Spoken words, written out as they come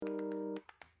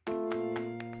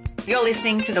You're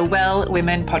listening to the Well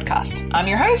Women podcast. I'm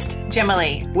your host, Gemma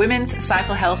Lee, women's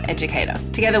cycle health educator.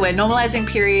 Together, we're normalizing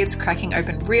periods, cracking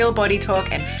open real body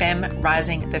talk, and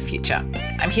fem-rising the future.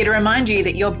 I'm here to remind you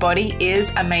that your body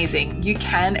is amazing. You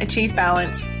can achieve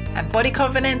balance, and body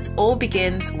confidence all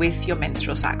begins with your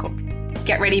menstrual cycle.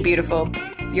 Get ready, beautiful.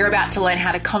 You're about to learn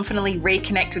how to confidently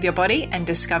reconnect with your body and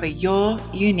discover your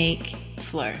unique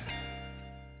flow.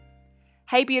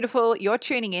 Hey beautiful, you're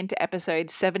tuning in to episode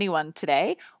 71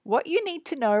 today, what you need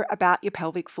to know about your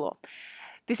pelvic floor.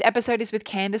 This episode is with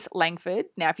Candice Langford.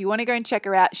 Now, if you want to go and check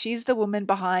her out, she's the woman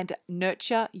behind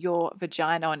Nurture Your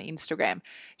Vagina on Instagram.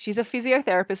 She's a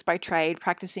physiotherapist by trade,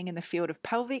 practicing in the field of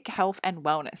pelvic health and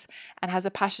wellness, and has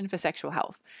a passion for sexual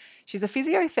health. She's a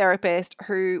physiotherapist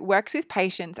who works with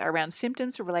patients around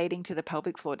symptoms relating to the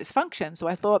pelvic floor dysfunction. So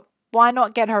I thought, why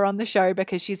not get her on the show,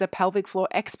 because she's a pelvic floor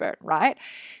expert, right?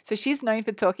 So she's known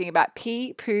for talking about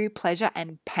pee, poo, pleasure,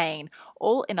 and pain,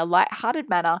 all in a lighthearted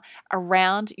manner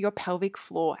around your pelvic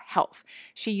floor health.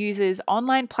 She uses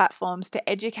online platforms to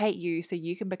educate you so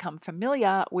you can become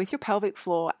familiar with your pelvic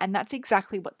floor, and that's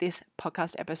exactly what this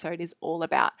podcast episode is all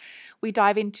about. We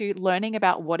dive into learning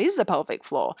about what is the pelvic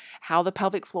floor, how the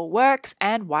pelvic floor works,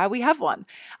 and why we have one,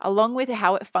 along with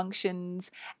how it functions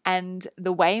and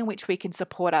the way in which we can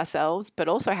support ourselves, but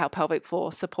also how pelvic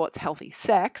floor supports healthy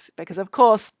sex, because of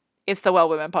course, it's the Well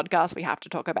Women podcast. We have to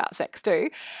talk about sex too,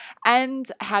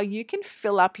 and how you can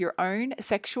fill up your own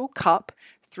sexual cup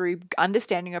through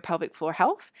understanding your pelvic floor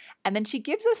health. And then she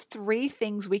gives us 3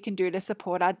 things we can do to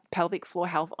support our pelvic floor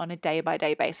health on a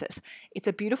day-by-day basis. It's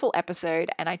a beautiful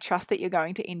episode, and I trust that you're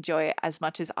going to enjoy it as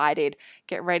much as I did.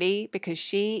 Get ready, because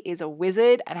she is a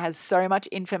wizard and has so much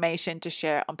information to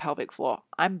share on pelvic floor.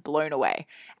 I'm blown away,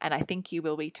 and I think you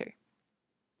will be too.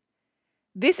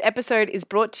 This episode is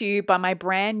brought to you by my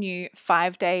brand new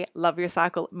 5-day Love Your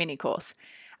Cycle mini course,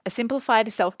 a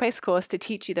simplified self-paced course to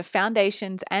teach you the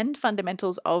foundations and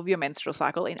fundamentals of your menstrual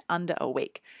cycle in under a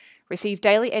week. Receive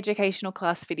daily educational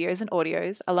class videos and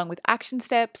audios, along with action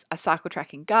steps, a cycle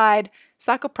tracking guide,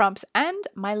 cycle prompts, and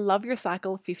my Love Your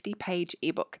Cycle 50-page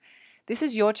ebook. This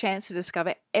is your chance to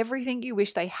discover everything you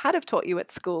wish they had have taught you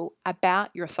at school about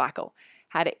your cycle.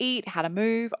 How to eat, how to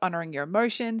move, honoring your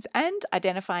emotions, and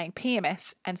identifying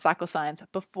PMS and cycle signs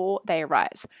before they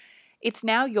arise. It's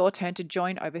now your turn to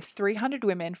join over 300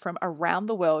 women from around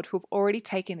the world who have already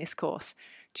taken this course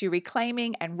to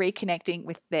reclaiming and reconnecting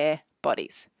with their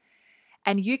bodies.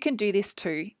 And you can do this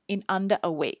too in under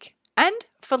a week and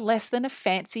for less than a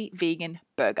fancy vegan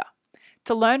burger.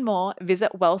 To learn more,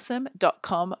 visit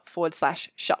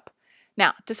wellsome.com/shop.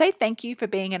 Now, to say thank you for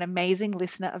being an amazing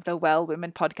listener of the Well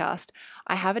Women podcast,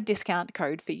 I have a discount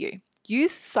code for you.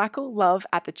 Use Cycle Love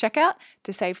at the checkout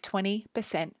to save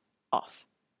 20% off.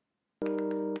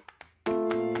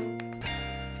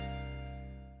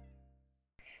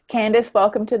 Candice,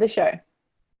 welcome to the show.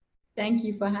 Thank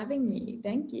you for having me.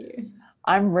 Thank you.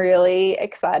 I'm really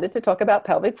excited to talk about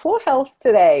pelvic floor health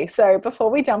today. So before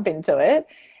we jump into it,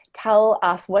 tell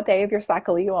us what day of your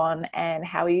cycle are you on and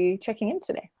how are you checking in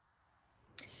today?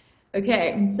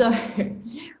 Okay, so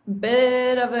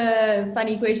bit of a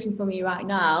funny question for me right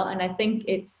now, and I think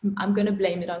I'm going to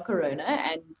blame it on Corona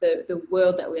and the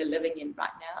world that we're living in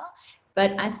right now.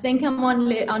 But I think I'm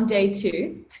on day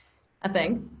 2, I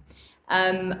think.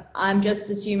 I'm just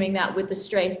assuming that with the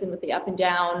stress and with the up and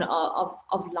down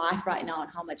of life right now and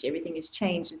how much everything has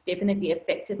changed, it's definitely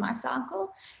affected my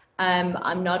cycle.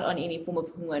 I'm not on any form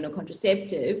of hormonal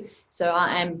contraceptive, so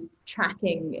I am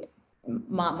tracking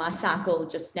my cycle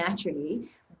just naturally,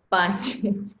 but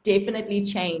it's definitely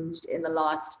changed in the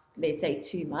last, let's say,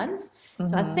 2 months. Mm-hmm.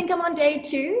 So I think I'm on day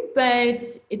 2, but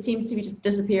it seems to be just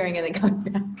disappearing and then coming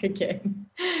back again.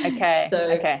 Okay.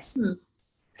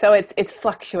 So it's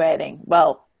fluctuating.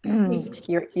 Well,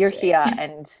 you're here,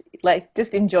 and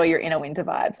just enjoy your inner winter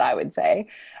vibes, I would say,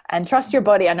 and trust your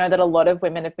body. I know that a lot of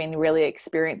women have been really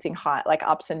experiencing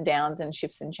ups and downs and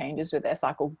shifts and changes with their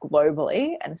cycle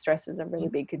globally, and stress is a really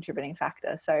big contributing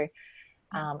factor. So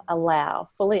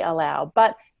fully allow.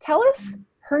 But tell us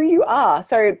who you are.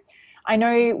 So I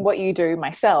know what you do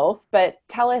myself, but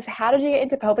tell us, how did you get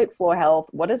into pelvic floor health?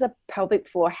 What does a pelvic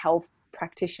floor health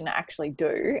practitioner actually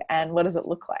do, and what does it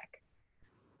look like?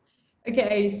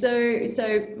 Okay,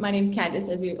 so my name is Candice,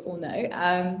 as we all know,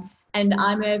 and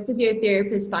I'm a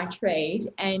physiotherapist by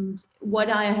trade. And what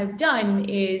I have done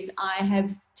is I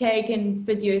have taken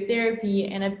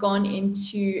physiotherapy and I've gone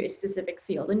into a specific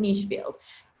field, a niche field.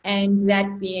 and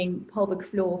that being pelvic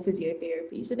floor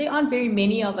physiotherapy. So there aren't very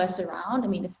many of us around. I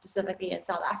mean, specifically in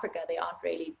South Africa, there aren't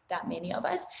really that many of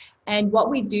us. And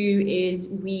what we do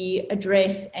is we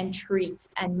address and treat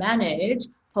and manage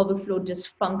pelvic floor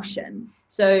dysfunction.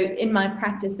 So in my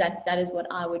practice, that is what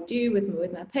I would do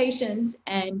with my patients.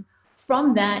 And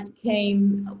from that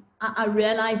I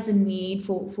realized the need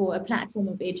for a platform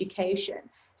of education.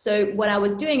 So what I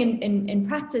was doing in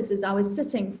practice is I was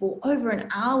sitting for over an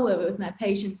hour with my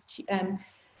patients,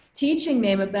 teaching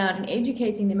them about and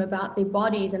educating them about their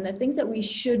bodies and the things that we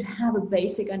should have a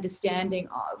basic understanding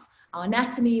of: our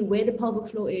anatomy, where the pelvic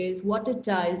floor is, what it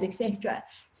does, etc.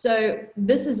 So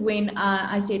this is when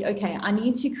I said, okay, I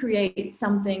need to create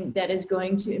something that is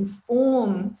going to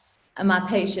inform my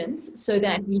patients so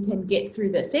that we can get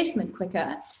through the assessment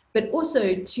quicker, but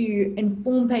also to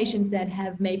inform patients that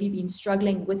have maybe been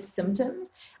struggling with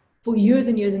symptoms for years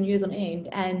and years and years on end,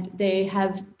 and they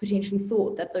have potentially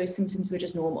thought that those symptoms were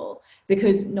just normal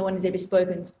because no one has ever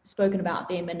spoken about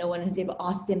them, and no one has ever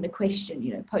asked them the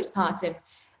question, postpartum,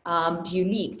 do you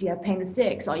leak? Do you have pain with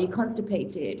sex? Are you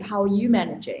constipated? How are you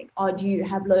managing? Or do you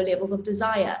have low levels of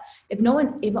desire? If no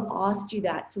one's ever asked you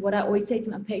that, so what I always say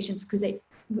to my patients, because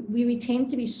we tend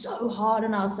to be so hard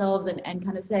on ourselves and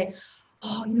kind of say,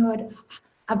 oh,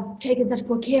 I've taken such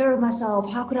poor care of myself.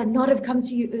 How could I not have come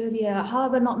to you earlier? How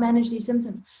have I not managed these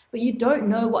symptoms? But you don't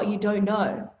know what you don't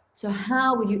know. So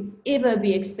how would you ever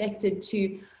be expected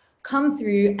to come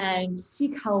through and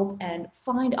seek help and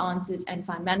find answers and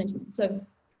find management? So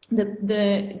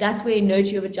that's where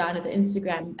Nurture Your Vagina, the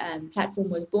Instagram platform,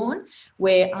 was born,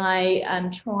 where I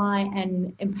try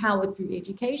and empower through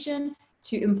education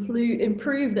to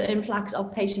improve the influx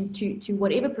of patients to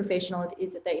whatever professional it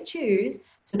is that they choose,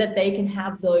 so that they can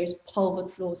have those pelvic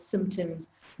floor symptoms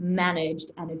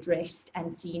managed and addressed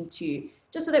and seen to,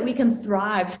 just so that we can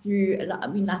thrive through,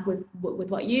 like with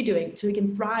what you're doing, so we can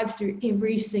thrive through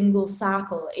every single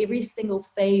cycle, every single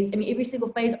phase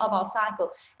of our cycle,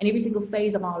 and every single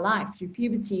phase of our life, through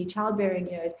puberty, childbearing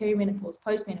years, perimenopause,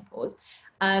 postmenopause.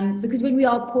 Because when we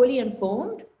are poorly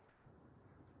informed,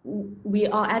 we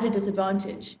are at a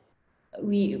disadvantage.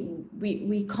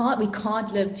 We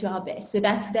can't live to our best. So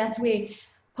that's where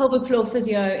pelvic floor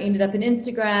physio ended up in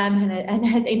Instagram, and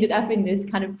has ended up in this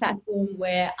kind of platform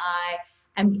where I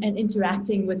am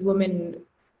interacting with women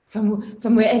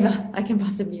from wherever I can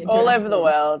possibly interact. All over the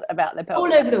world about the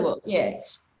pelvic. All over the world, yeah.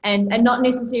 And not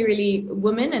necessarily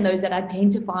women and those that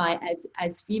identify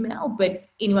as female, but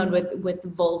anyone with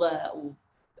vulva or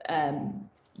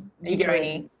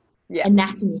uterine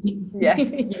anatomy.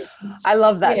 Yes. I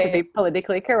love that, to be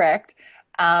politically correct.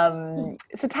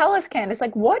 So tell us, Candice,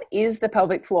 like, what is the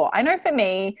pelvic floor? I know for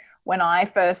me, when I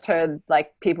first heard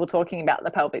like people talking about the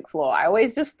pelvic floor, I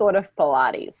always just thought of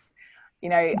Pilates.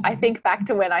 I think back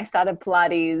to when I started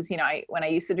Pilates, when I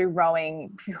used to do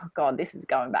rowing, oh God, this is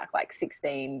going back like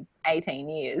 16, 18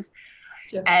 years.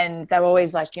 Sure. And they were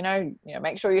always like,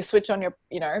 make sure you switch on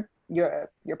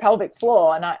your pelvic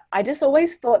floor. And I just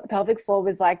always thought the pelvic floor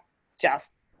was like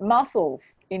just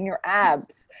muscles in your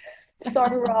abs. So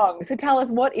wrong. So tell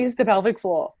us, what is the pelvic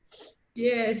floor?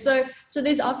 Yeah, so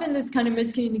there's often this kind of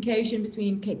miscommunication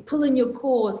between, okay, pull in your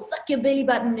core, suck your belly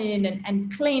button in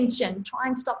and clench and try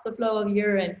and stop the flow of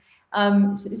urine.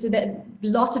 So that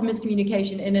lots of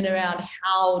miscommunication in and around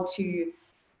how to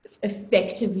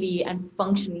effectively and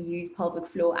functionally use pelvic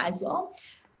floor as well.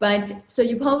 But so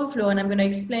your pelvic floor, and I'm going to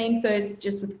explain first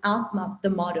just without the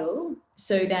model,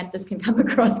 so that this can come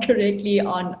across correctly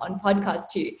on podcast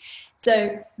too.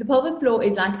 So the pelvic floor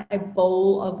is like a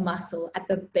bowl of muscle at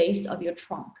the base of your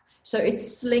trunk. So it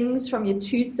slings from your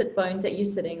two sit bones that you're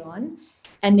sitting on,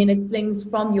 and then it slings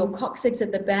from your coccyx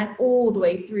at the back all the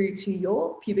way through to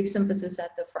your pubic symphysis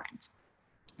at the front.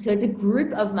 So it's a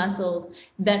group of muscles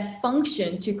that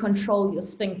function to control your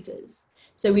sphincters.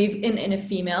 So in a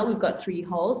female, we've got 3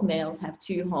 holes. Males have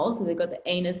 2 holes. So we've got the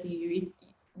anus, the urethra,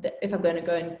 if I'm going to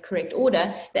go in correct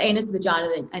order, the anus, the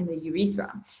vagina, and the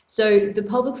urethra. So the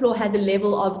pelvic floor has a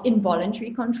level of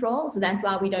involuntary control. So that's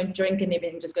why we don't drink and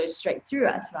everything just goes straight through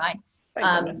us, right?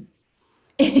 Thank goodness.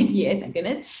 Yeah, thank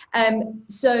goodness.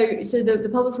 So the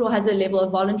pelvic floor has a level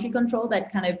of voluntary control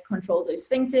that kind of controls those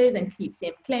sphincters and keeps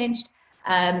them clenched.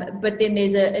 But then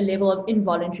there's a level of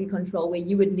involuntary control where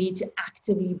you would need to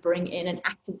actively bring in and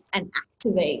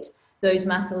activate those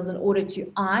muscles in order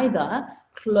to either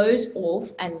close off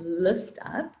and lift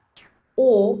up,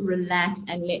 or relax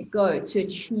and let go to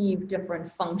achieve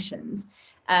different functions.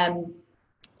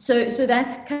 So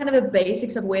that's kind of the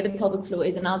basics of where the pelvic floor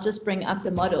is, and I'll just bring up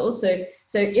the model. So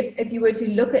if you were to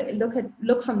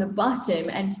look from the bottom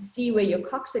and see where your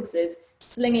coccyx is,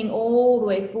 slinging all the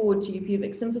way forward to your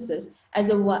pubic symphysis, as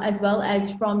well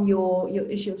as from your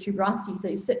ischial tuberosity, so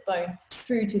your sit bone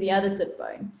through to the other sit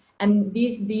bone. And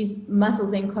these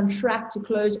muscles then contract to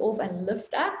close off and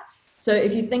lift up. So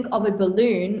if you think of a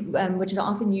balloon, which I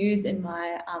often use in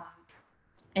my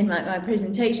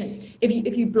presentations,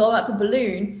 if you blow up a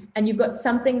balloon and you've got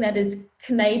something that is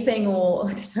knaping, or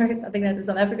sorry, I think that's a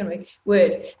South African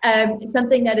word,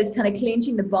 something that is kind of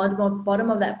clenching the bottom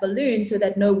of that balloon so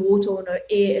that no water or no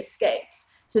air escapes.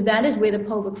 So that is where the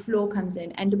pelvic floor comes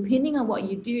in. And depending on what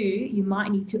you do, you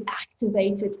might need to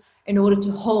activate it in order to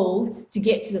hold, to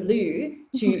get to the loo,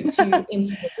 to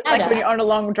empty the bladder. Like when you're on a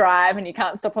long drive and you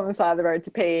can't stop on the side of the road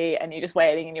to pee and you're just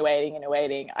waiting and you're waiting and you're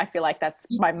waiting. I feel like that's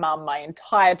my mum, my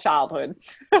entire childhood.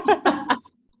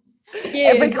 Yeah,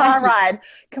 every exactly. car ride,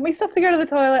 can we stop to go to the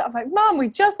toilet? I'm like, Mum, we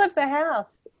just left the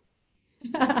house.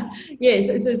 Yeah,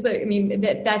 so I mean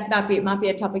that might be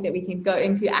a topic that we can go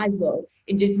into as well,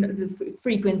 in just the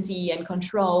frequency and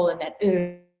control and that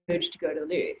urge to go to the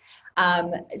loo.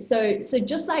 So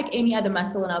just like any other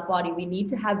muscle in our body, we need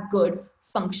to have good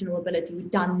functional ability,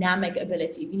 dynamic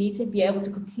ability. You need to be able to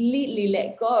completely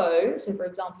let go. So for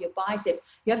example, your biceps,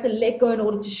 you have to let go in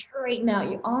order to straighten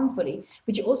out your arm fully,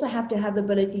 but you also have to have the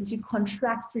ability to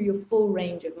contract through your full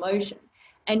range of motion.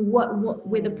 And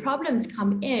where the problems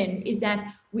come in is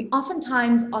that we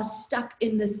oftentimes are stuck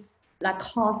in this like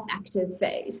half active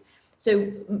phase.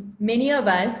 So many of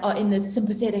us are in this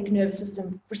sympathetic nervous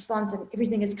system response and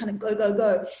everything is kind of go, go,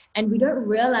 go. And we don't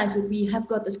realize that we have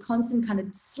got this constant kind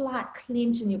of slight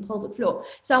clench in your pelvic floor.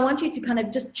 So I want you to kind of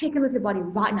just check in with your body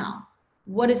right now.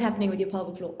 What is happening with your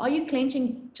pelvic floor? Are you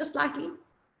clenching just slightly?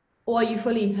 Or are you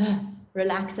fully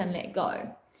relax and let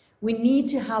go? We need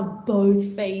to have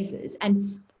both phases.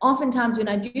 And oftentimes when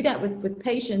I do that with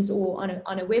patients or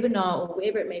on a webinar or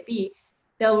wherever it may be,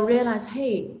 they'll realize,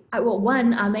 hey,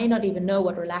 one, I may not even know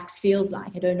what relax feels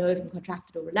like. I don't know if I'm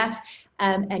contracted or relaxed.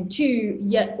 And two,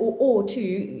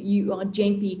 you are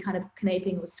gently kind of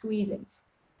knaping or squeezing.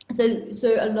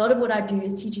 So a lot of what I do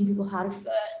is teaching people how to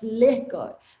first let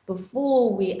go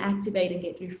before we activate and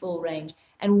get through full range.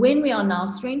 And when we are now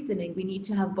strengthening, we need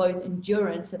to have both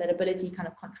endurance, so that ability kind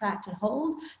of contract and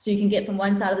hold, so you can get from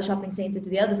one side of the shopping center to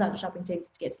the other side of the shopping center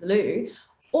to get to the loo,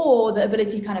 or the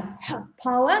ability to kind of have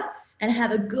power and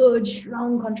have a good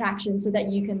strong contraction so that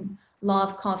you can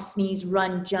laugh, cough, sneeze,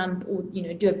 run, jump, or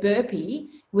do a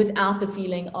burpee without the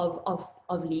feeling of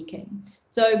leaking.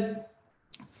 So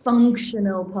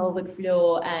functional pelvic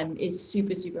floor is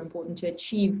super, super important to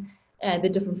achieve the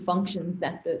different functions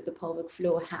that the pelvic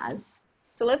floor has.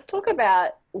 So let's talk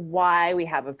about why we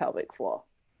have a pelvic floor,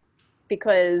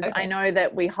 because I know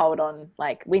that we hold on,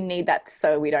 like we need that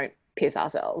so we don't piss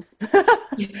ourselves.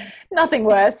 Nothing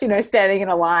worse, standing in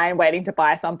a line waiting to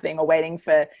buy something or waiting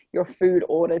for your food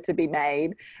order to be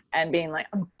made and being like,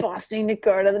 I'm busting to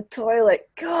go to the toilet.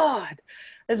 God,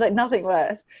 there's like nothing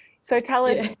worse. So tell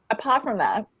us, apart from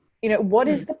that, what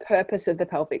is the purpose of the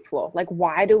pelvic floor? Like,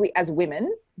 why do we, as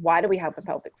women, have a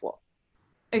pelvic floor?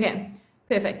 Okay,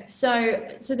 perfect. So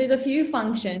there's a few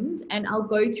functions, and I'll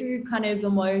go through kind of the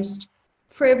most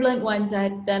prevalent ones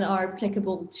that are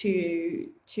applicable to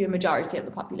a majority of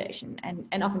the population,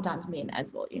 and oftentimes men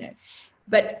as well,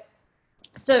 But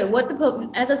so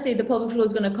as I said, the pelvic floor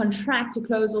is going to contract to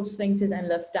close off sphincters and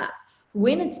lift up.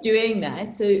 When it's doing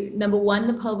that, so number one,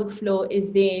 the pelvic floor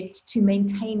is there to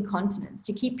maintain continence,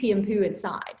 to keep pee and poo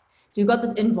inside. So you've got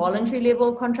this involuntary level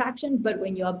of contraction, but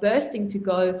when you are bursting to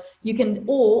go, you can,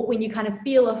 or when you kind of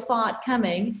feel a fart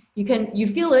coming, you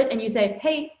feel it and you say,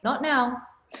 hey, not now.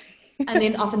 And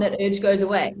then often that urge goes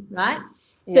away, right?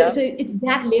 So it's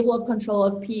that level of control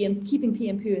of pee and keeping pee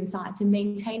and poo inside, to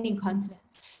maintaining continence.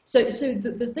 So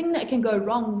the thing that can go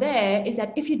wrong there is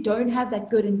that if you don't have that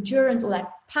good endurance or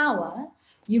that power,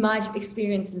 you might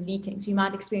experience leaking. So you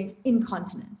might experience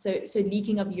incontinence. So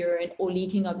leaking of urine or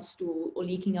leaking of stool or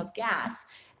leaking of gas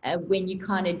when you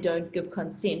kind of don't give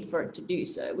consent for it to do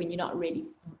so, when you're not really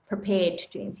prepared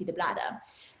to empty the bladder.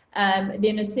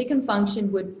 Then a second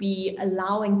function would be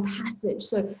allowing passage.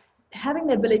 So having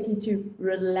the ability to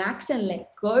relax and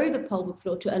let go the pelvic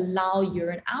floor to allow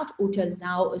urine out or to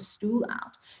allow a stool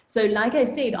out. So like I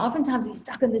said, oftentimes we're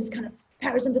stuck in this kind of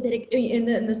parasympathetic,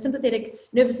 in the sympathetic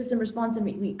nervous system response, and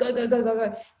we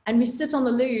go, and we sit on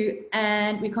the loo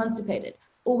and we're constipated.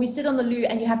 Or we sit on the loo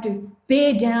and you have to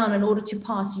bear down in order to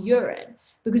pass urine,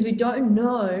 because we don't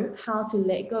know how to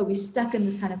let go. We're stuck in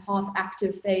this kind of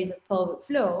half-active phase of pelvic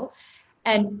floor.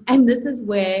 And this is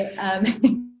where...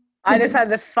 I just had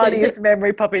the funniest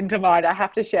memory pop into mind. I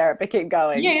have to share it, but keep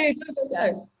going. Yeah,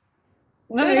 go.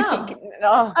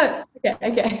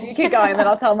 Okay. You keep going, then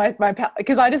I'll tell my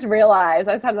because I just realized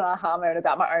I just had an aha moment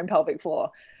about my own pelvic floor.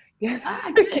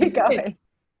 Keep going.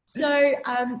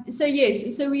 So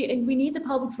yes, so we need the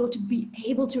pelvic floor to be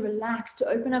able to relax, to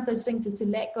open up those sphincters, to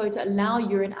let go, to allow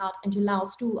urine out and to allow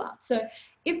stool out. So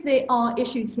if there are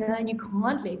issues here and you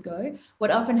can't let go, what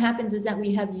often happens is that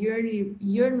we have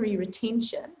urinary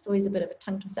retention. It's always a bit of a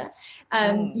tongue twister.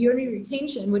 Urinary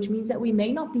retention, which means that we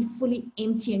may not be fully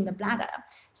emptying the bladder.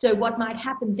 So what might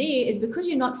happen there is, because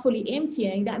you're not fully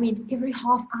emptying, that means every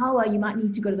half hour you might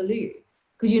need to go to the loo,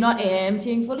 because you're not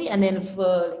emptying fully and then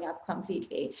filling up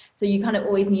completely. So you kind of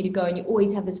always need to go, and you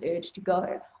always have this urge to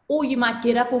go. Or you might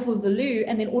get up off of the loo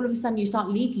and then all of a sudden you start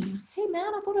leaking. Hey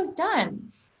man, I thought I was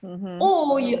done.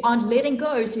 Or you aren't letting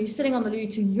go, so you're sitting on the loo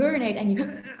to urinate and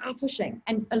you're pushing.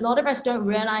 And a lot of us don't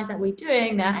realize that we're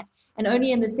doing that. And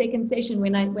only in the second session,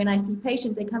 when I see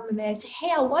patients, they come in there and say,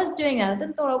 hey, I was doing that. I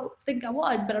didn't think I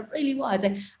was, but I really was.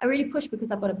 I really pushed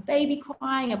because I've got a baby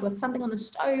crying. I've got something on the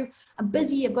stove. I'm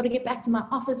busy. I've got to get back to my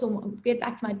office or get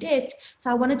back to my desk.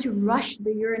 So I wanted to rush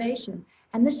the urination.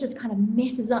 And this just kind of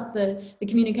messes up the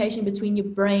communication between your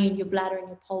brain, your bladder, and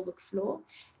your pelvic floor.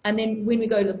 And then when we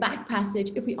go to the back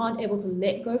passage, if we aren't able to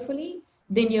let go fully,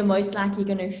 then you're most likely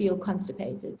going to feel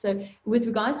constipated. So with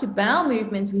regards to bowel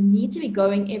movements, we need to be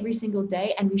going every single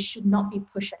day, and we should not be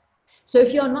pushing. So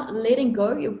if you're not letting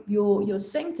go your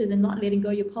sphincters and not letting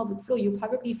go your pelvic floor, you'll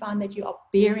probably find that you are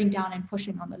bearing down and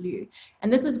pushing on the loo.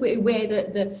 And this is where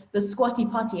the squatty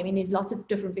potty, I mean, there's lots of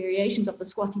different variations of the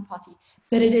squatty potty,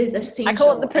 but it is essential. I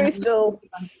call it the poo stool.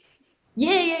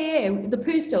 Yeah. The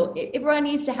poo stool. Everyone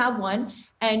needs to have one.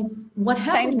 And what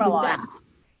happens with that?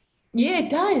 Yeah, it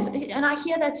does. And I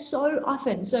hear that so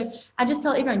often. So I just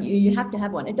tell everyone, you have to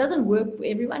have one. It doesn't work for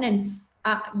everyone. And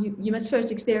you must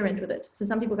first experiment with it. So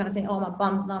some people are going to say, oh, my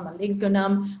bum's numb, my legs go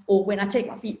numb. Or when I take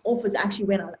my feet off is actually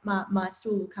when my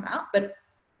stool will come out. But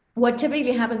what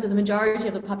typically happens with the majority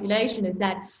of the population is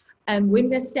that when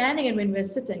we're standing and when we're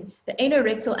sitting, the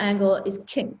anorectal angle is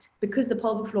kinked because the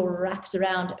pelvic floor wraps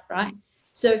around it, right?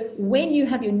 So when you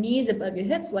have your knees above your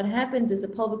hips, what happens is the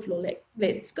pelvic floor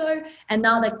lets go, and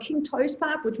now that kinked hose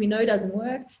pipe, which we know doesn't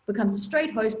work, becomes a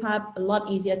straight hose pipe, a lot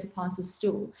easier to pass a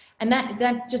stool. And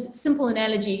that just simple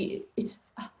analogy, it's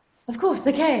of course,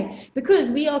 okay,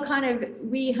 because we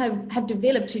have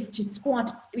developed to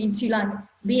squat, to like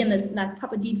be in this like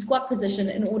proper deep squat position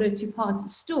in order to pass a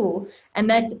stool, and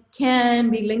that can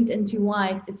be linked into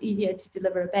why it's easier to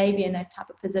deliver a baby in that type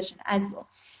of position as well.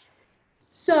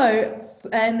 So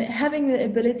having the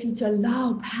ability to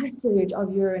allow passage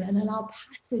of urine and allow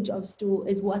passage of stool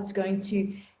is what's going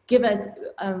to give us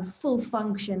full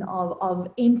function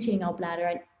of emptying our bladder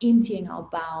and emptying our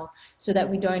bowel, so that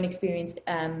we don't experience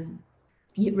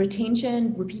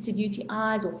retention, repeated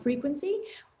UTIs or frequency,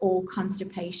 or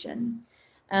constipation.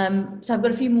 So I've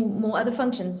got a few more other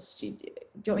functions. Do you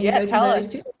want me to go through those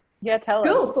too? Yeah, tell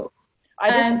us. Cool.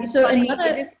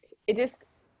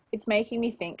 It's making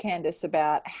me think, Candice,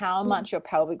 about how much your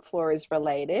pelvic floor is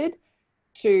related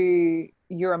to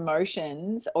your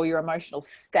emotions or your emotional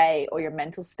state or your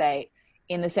mental state,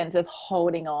 in the sense of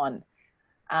holding on.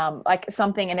 Like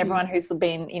something, and everyone who's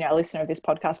been, a listener of this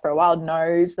podcast for a while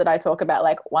knows that I talk about,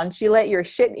 like, once you let your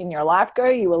shit in your life go,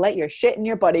 you will let your shit in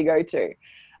your body go too.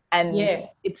 And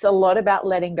it's a lot about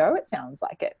letting go, it sounds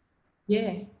like it.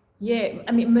 Yeah.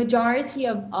 I mean, majority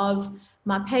of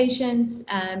my patients,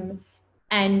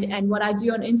 and what I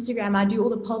do on Instagram, I do all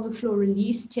the pelvic floor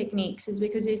release techniques, is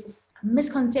because there's this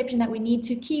misconception that we need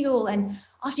to Kegel, and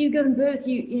after you give birth,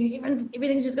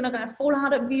 everything's just going to fall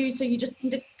out of you, so you just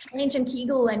need to clench and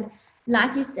Kegel. And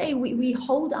like you say, we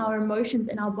hold our emotions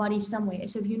in our body somewhere.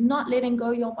 So if you're not letting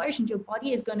go your emotions, your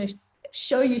body is going to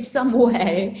show you some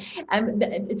way, and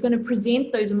it's going to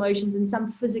present those emotions in some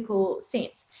physical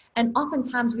sense. And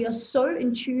oftentimes we are so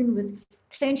in tune with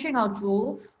clenching our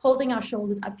jaw, holding our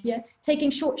shoulders up here, taking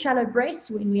short, shallow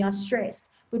breaths when we are stressed,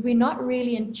 but we're not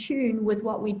really in tune with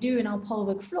what we do in our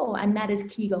pelvic floor, and that is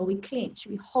Kegel. We clench,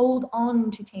 we hold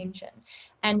on to tension.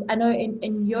 And I know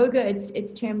in yoga,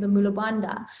 it's termed the Mula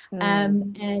Bandha.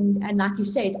 And like you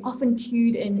say, it's often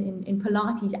cued in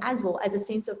Pilates as well, as a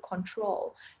sense of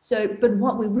control. So, but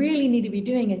what we really need to be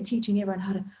doing is teaching everyone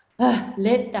how to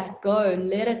let that go,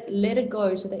 let it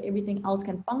go, so that everything else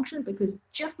can function. Because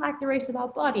just like the rest of our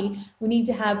body, we need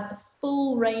to have a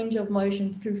full range of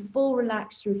motion through full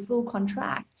relax, through full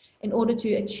contract, in order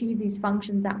to achieve these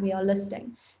functions that we are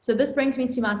listing. So this brings me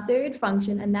to my third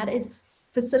function, and that is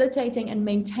facilitating and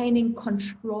maintaining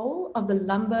control of the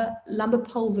lumbar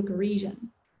pelvic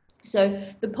region. So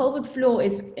the pelvic floor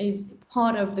is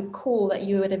part of the core that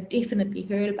you would have definitely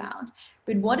heard about.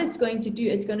 But what it's going to do,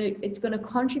 it's going to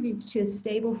contribute to a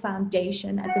stable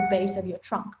foundation at the base of your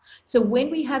trunk. So when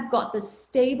we have got the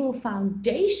stable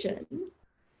foundation,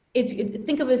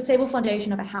 think of a stable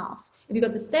foundation of a house. If you've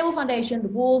got the stable foundation, the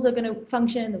walls are going to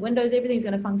function, the windows, everything's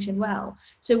going to function well.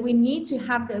 So we need to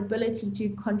have the ability to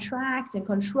contract and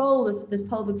control this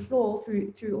pelvic floor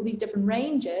through all these different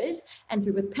ranges, and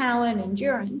through with power and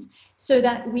endurance, so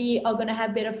that we are going to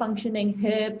have better functioning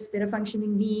hips, better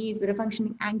functioning knees, better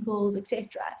functioning ankles,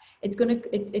 etc.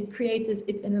 It creates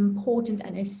an important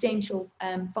and essential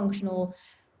functional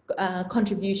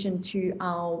contribution to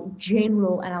our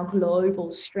general and our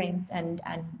global strength and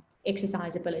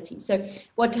exercise ability. So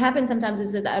what happens sometimes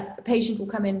is that a patient will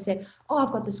come in and say, oh,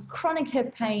 I've got this chronic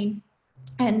hip pain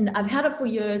and I've had it for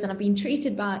years and I've been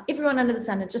treated by everyone under the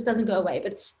sun. It just doesn't go away.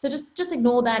 But so just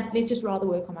ignore that. Let's just rather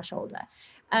work on my shoulder.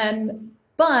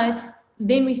 But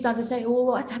then we start to say, oh,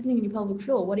 what's happening in your pelvic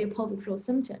floor? What are your pelvic floor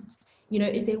symptoms? You know,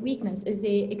 is there weakness? Is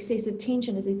there excessive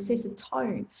tension? Is there excessive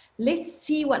tone? Let's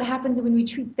see what happens when we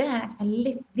treat that, and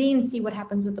let's then see what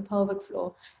happens with the pelvic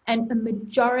floor. And a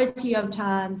majority of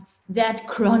times, that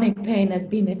chronic pain that's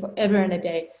been there forever and a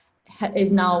day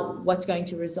is now what's going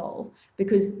to resolve,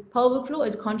 because pelvic floor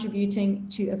is contributing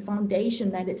to a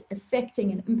foundation that is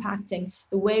affecting and impacting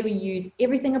the way we use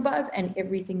everything above and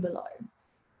everything below.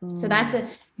 So that's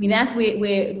where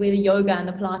the yoga and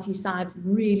the Pilates side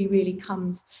really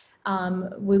comes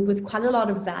with quite a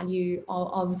lot of value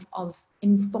of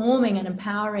informing and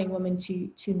empowering women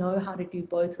to know how to do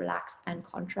both relax and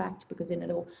contract, because then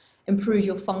it'll improve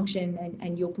your function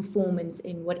and your performance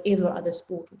in whatever other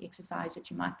sport or exercise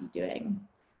that you might be doing.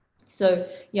 So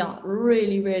yeah,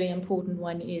 really important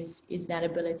one is that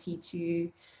ability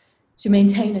to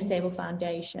maintain a stable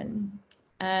foundation.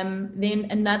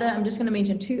 Then I'm just going to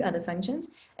mention two other functions.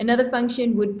 Another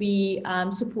function would be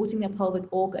supporting the pelvic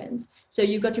organs. So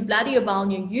you've got your bladder, your bowel,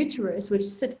 and your uterus, which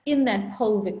sit in that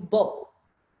pelvic bowl.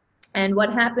 And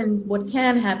what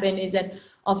can happen is that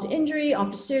after injury,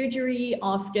 after surgery,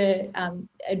 after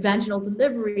vaginal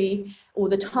delivery, or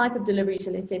the type of delivery,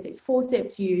 so let's say if there's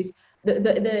forceps used,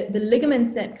 the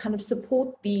ligaments that kind of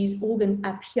support these organs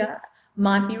up here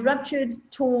might be ruptured,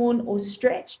 torn, or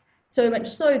stretched, so much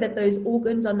so that those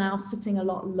organs are now sitting a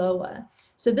lot lower.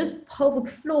 So this pelvic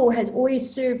floor has always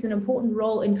served an important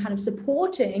role in kind of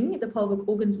supporting the pelvic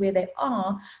organs where they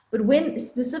are, but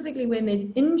specifically when there's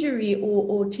injury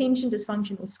or tension,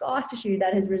 dysfunction, or scar tissue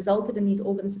that has resulted in these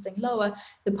organs sitting lower,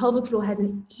 the pelvic floor has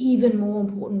an even more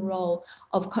important role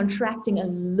of contracting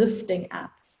and lifting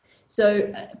up.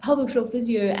 So pelvic floor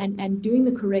physio and doing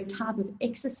the correct type of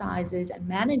exercises and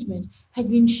management has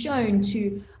been shown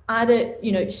to either,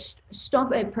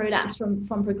 stop a prolapse from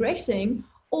progressing,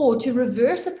 or to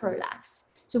reverse a prolapse.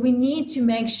 So we need to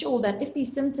make sure that if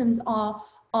these symptoms are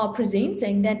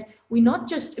presenting, that we're not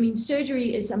just,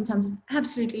 surgery is sometimes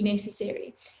absolutely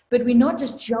necessary, but we're not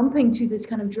just jumping to this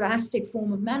kind of drastic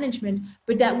form of management,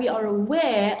 but that we are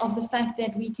aware of the fact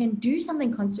that we can do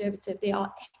something conservative. There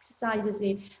are exercises,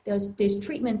 there's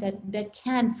treatment that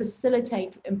can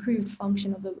facilitate improved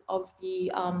function of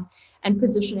the and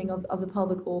positioning of the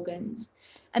pelvic organs.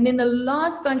 And then the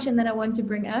last function that I want to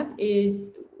bring up is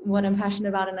what I'm passionate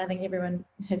about, and I think everyone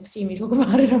has seen me talk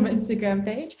about it on my Instagram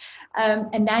page,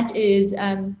 and that is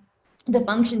the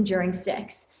function during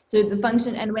sex. So the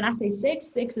function, and when I say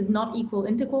sex is not equal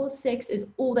intercourse. Sex is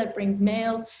all that brings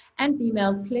males and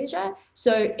females pleasure.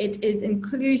 So it is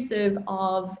inclusive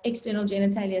of external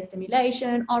genitalia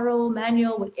stimulation, oral,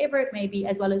 manual, whatever it may be,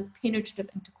 as well as penetrative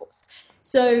intercourse.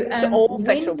 So all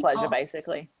sexual pleasure,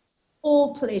 basically.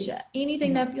 All pleasure,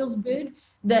 anything that feels good,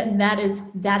 that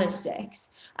is sex.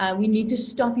 We need to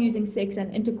stop using sex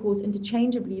and intercourse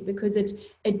interchangeably, because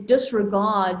it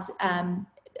disregards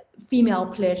female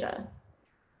pleasure.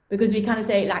 Because we kind of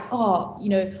say like, I'm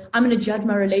going to judge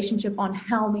my relationship on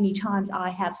how many times I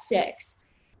have sex.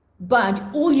 But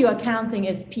all you are counting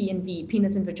is P and V,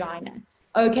 penis and vagina.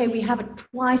 Okay, we have it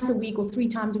twice a week or 3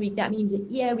 times a week. That means that,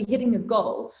 yeah, we're hitting a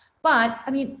goal. But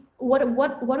what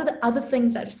are the other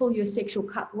things that fill your sexual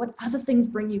cup? What other things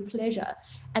bring you pleasure?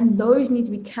 And those need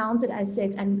to be counted as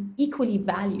sex and equally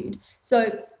valued.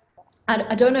 So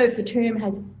I don't know if the term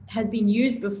has been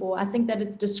used before. I think that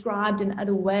it's described in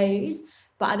other ways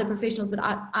by other professionals, but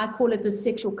I call it the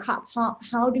sexual cup.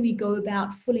 How do we go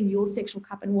about filling your sexual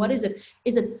cup, and what is it?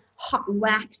 Is it hot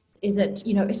wax? Is it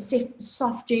a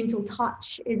soft, gentle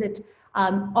touch? Is it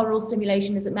oral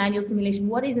stimulation? Is it manual stimulation?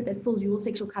 What is it that fills your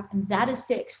sexual cup? And that is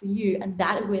sex for you, and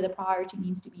that is where the priority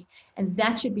needs to be. And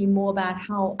that should be more about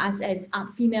how us as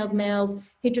females, males,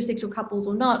 heterosexual couples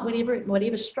or not,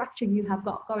 whatever structure you have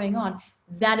got going on,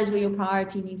 that is where your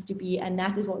priority needs to be, and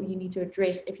that is what you need to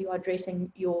address if you are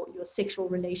addressing your sexual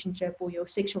relationship or your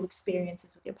sexual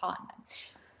experiences with your partner.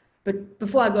 But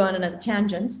before I go on another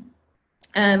tangent,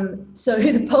 So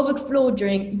the pelvic floor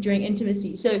during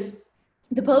intimacy. So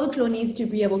the pelvic floor needs to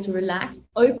be able to relax,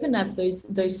 open up those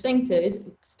sphincters,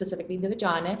 specifically the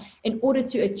vagina, in order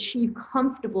to achieve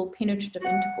comfortable penetrative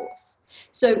intercourse.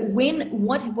 So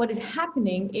what is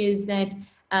happening is that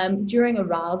during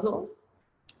arousal,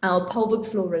 our pelvic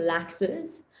floor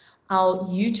relaxes, our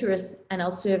uterus and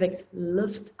our cervix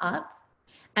lifts up,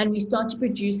 and we start to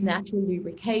produce natural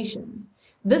lubrication.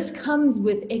 This comes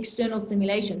with external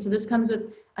stimulation. So this comes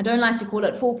with, I don't like to call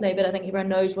it foreplay, but I think everyone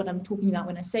knows what I'm talking about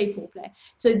when I say foreplay.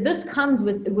 So this comes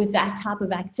with that type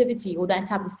of activity or that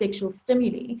type of sexual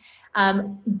stimuli.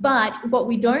 But what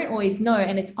we don't always know,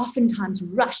 and it's oftentimes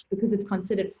rushed because it's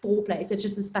considered foreplay. So it's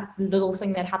just this little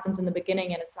thing that happens in the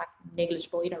beginning and it's like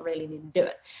negligible. You don't really need to do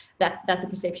it. That's a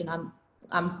perception.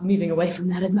 I'm moving away from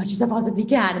that as much as I possibly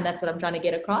can, and that's what I'm trying to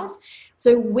get across.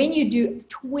 So when you do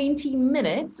 20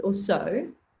 minutes or so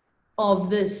of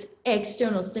this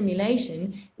external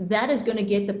stimulation, that is going to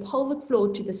get the pelvic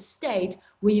floor to the state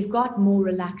where you've got more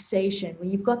relaxation, where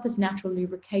you've got this natural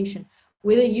lubrication,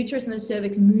 where the uterus and the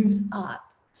cervix moves up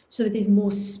so that there's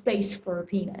more space for a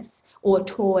penis or a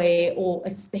toy or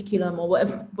a speculum or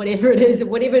whatever it is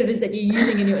that you're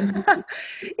using in your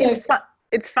intimacy.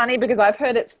 It's funny because I've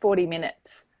heard it's 40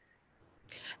 minutes.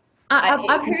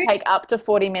 It can take up to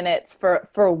 40 minutes for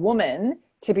a woman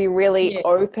to be really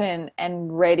open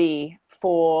and ready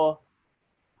for,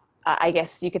 I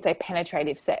guess you could say,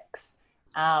 penetrative sex.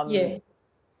 We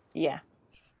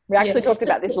actually talked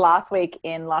about this last week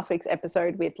in last week's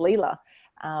episode with Leela.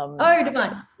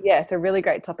 Divine. Yeah, so really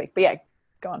great topic. But yeah,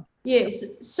 go on. Yes.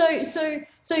 So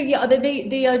yeah,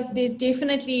 there's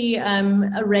definitely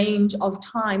a range of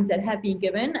times that have been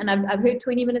given, and I've heard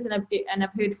 20 minutes and I've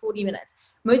heard 40 minutes.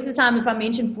 Most of the time, if I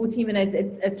mention 40 minutes,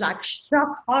 it's like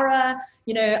shock, horror.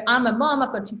 You know, I'm a mom,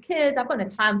 I've got 2 kids, I've got no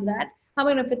time for that. How am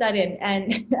I going to fit that in?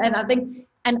 And I think,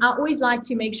 and I always like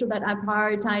to make sure that I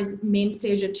prioritize men's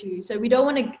pleasure too. So we're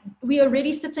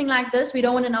already sitting like this. We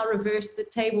don't want to now reverse the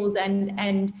tables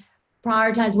and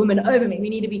prioritize women over me. We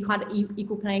need to be quite an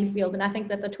equal playing field. And I think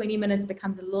that the 20 minutes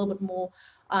becomes a little bit more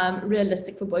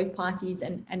realistic for both parties,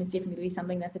 and it's definitely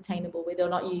something that's attainable, whether or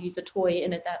not you use a toy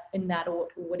in that or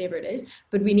whatever it is.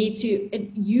 But we need to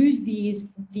use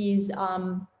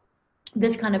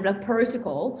this kind of like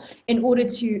protocol in order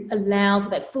to allow for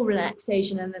that full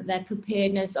relaxation and that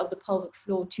preparedness of the pelvic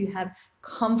floor to have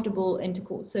comfortable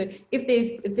intercourse. So if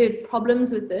there's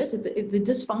problems with this, if the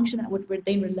dysfunction that would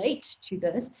then relate to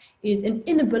this is an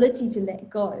inability to let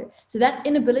go. So that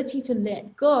inability to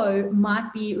let go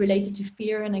might be related to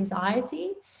fear and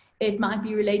anxiety. It might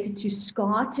be related to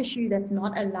scar tissue that's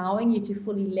not allowing you to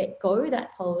fully let go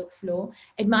that pelvic floor.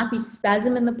 It might be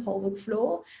spasm in the pelvic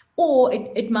floor, or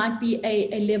it might be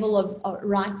a level of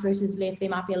right versus left.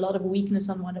 There might be a lot of weakness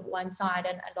on one side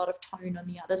and a lot of tone on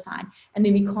the other side. And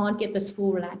then we can't get this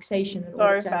full relaxation.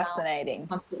 So fascinating.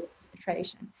 Comfortable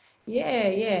penetration.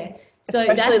 Yeah. So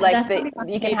especially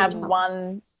you can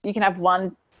have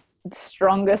one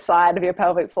stronger side of your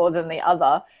pelvic floor than the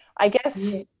other. I guess.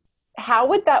 Yeah. How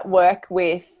would that work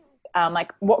with,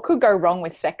 like, what could go wrong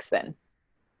with sex then?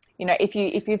 You know, if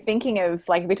you're thinking of,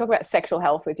 like, if we talk about sexual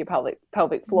health with your pelvic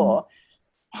floor,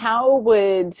 how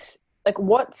would, like,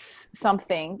 what's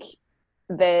something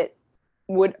that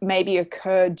would maybe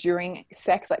occur during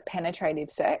sex, like penetrative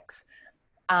sex,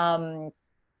 that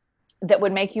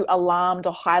would make you alarmed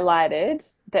or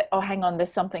highlighted that, oh, hang on,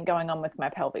 there's something going on with my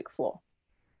pelvic floor?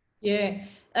 Yeah.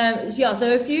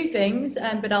 So a few things,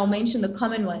 but I'll mention the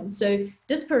common ones. So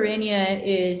dyspareunia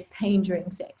is pain during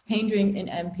sex, pain during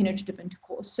penetrative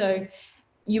intercourse. So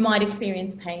you might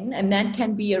experience pain, and that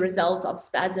can be a result of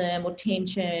spasm or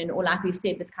tension, or, like we've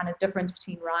said, this kind of difference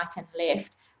between right and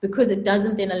left, because it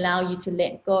doesn't then allow you to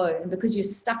let go. And because you're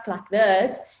stuck like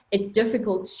this, it's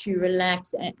difficult to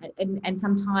relax, and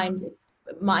sometimes it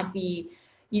might be,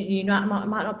 you might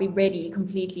not be ready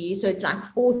completely. So it's like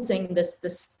forcing this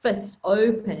fist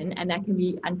open, and that can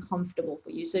be uncomfortable for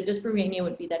you. So dyspareunia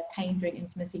would be that pain during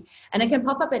intimacy, and it can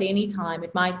pop up at any time.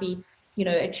 It might be,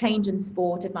 a change in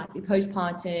sport. It might be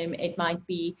postpartum. It might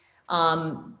be,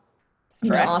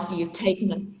 after you've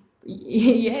taken it.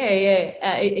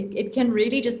 It can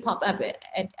really just pop up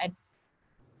at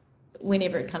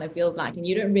whenever it kind of feels like, and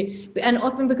you don't and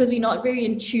often because we're not very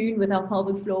in tune with our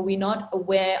pelvic floor, we're not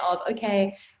aware of,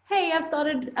 okay, hey, I've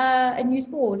started a new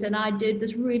sport and I did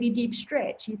this really deep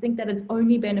stretch. You think that it's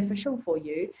only beneficial for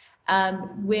you,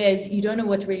 whereas you don't know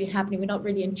what's really happening. We're not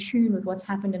really in tune with what's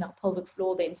happened in our pelvic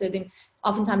floor then. So then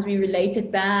oftentimes we relate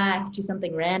it back to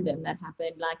something random that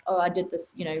happened, like, oh, I did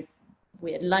this,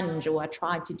 weird lunge, or I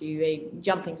tried to do a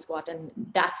jumping squat, and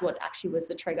that's what actually was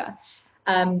the trigger.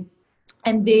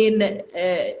 And then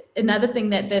another thing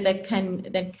that can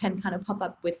kind of pop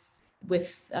up with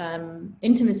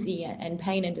intimacy and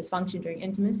pain and dysfunction during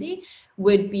intimacy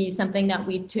would be something that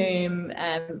we term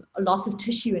a loss of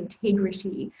tissue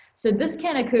integrity. So this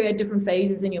can occur at different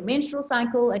phases in your menstrual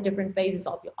cycle, at different phases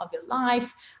of your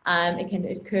life. It can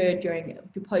occur during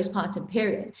your postpartum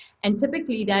period. And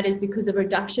typically that is because of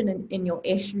reduction in your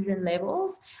estrogen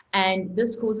levels. And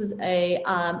this causes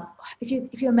if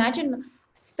you imagine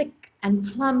thick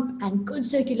and plump and good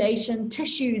circulation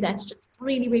tissue that's just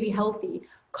really, really healthy,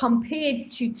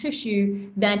 compared to tissue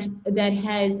that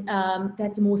has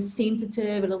that's more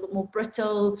sensitive, a little bit more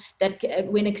brittle, that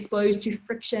when exposed to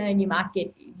friction you might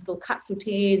get little cuts or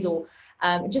tears, or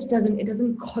it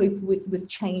doesn't cope with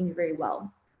change very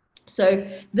well. So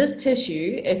this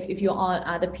tissue, if you're on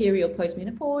either peri or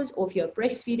postmenopause, or if you're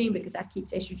breastfeeding because that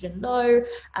keeps estrogen low,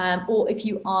 or if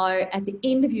you are at the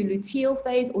end of your luteal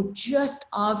phase or just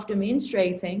after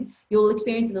menstruating, you'll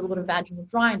experience a little bit of vaginal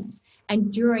dryness.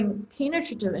 And during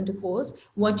penetrative intercourse,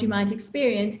 what you might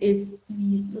experience is,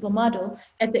 use a little model,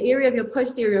 at the area of your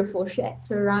posterior fourchette,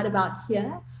 so right about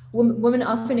here, women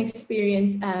often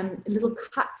experience little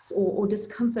cuts or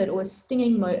discomfort or a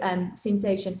stinging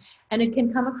sensation, and it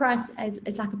can come across as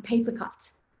like a paper cut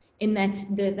in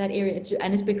that area.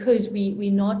 And it's because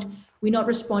we're not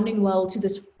responding well to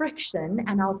this friction,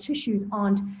 and our tissues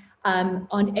aren't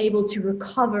able to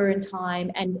recover in time,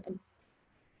 and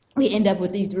we end up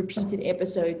with these repeated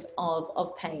episodes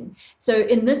of pain. So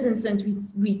in this instance,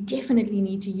 we definitely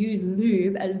need to use a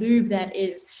lube that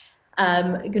is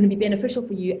going to be beneficial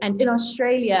for you. And in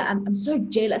Australia, I'm so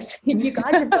jealous. You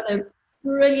guys have got a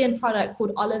brilliant product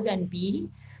called Olive and Bee,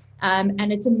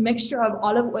 and it's a mixture of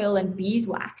olive oil and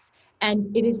beeswax, and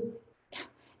it's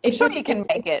sure you can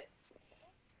make it.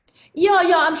 Yeah,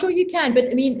 I'm sure you can.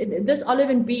 But I mean, this Olive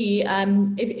and Bee,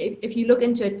 if you look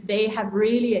into it, they have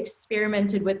really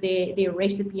experimented with their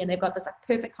recipe, and they've got this like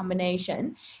perfect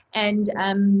combination.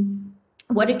 And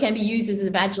what it can be used as a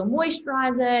vaginal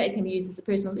moisturizer, it can be used as a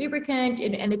personal lubricant,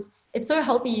 and it's so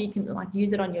healthy you can like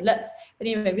use it on your lips. But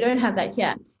anyway, we don't have that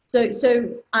here. So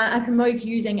I promote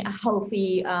using a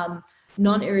healthy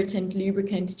non-irritant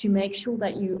lubricant to make sure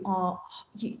that you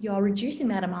are reducing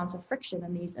that amount of friction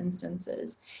in these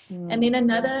instances. And then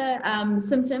another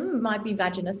symptom might be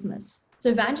vaginismus.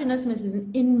 So vaginismus is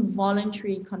an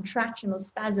involuntary contraction or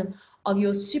spasm of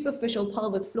your superficial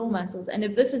pelvic floor muscles. And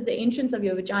if this is the entrance of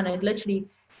your vagina, it literally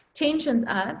tensions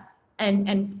up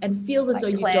and feels as though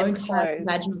you don't have a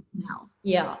vaginal canal.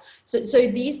 Yeah. So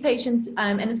these patients,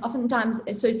 and it's oftentimes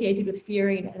associated with fear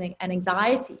and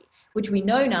anxiety, which we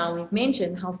know now, we've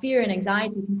mentioned how fear and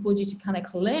anxiety can cause you to kind of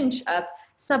clench up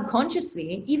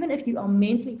subconsciously, even if you are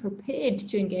mentally prepared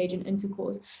to engage in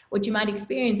intercourse. What you might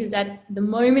experience is that the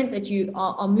moment that you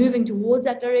are moving towards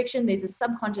that direction, there's a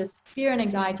subconscious fear and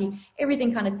anxiety,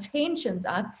 everything kind of tensions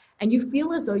up, and you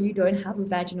feel as though you don't have a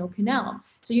vaginal canal.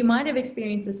 So you might have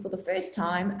experienced this for the first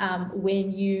time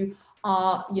when you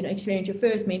are, experience your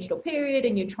first menstrual period,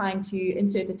 and you're trying to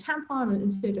insert a tampon and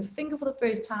insert a finger for the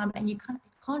first time, and you can't,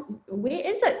 where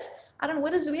is it? I don't know,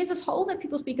 where's this hole that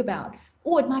people speak about?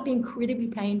 Or it might be incredibly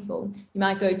painful. You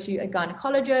might go to a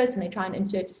gynecologist and they try and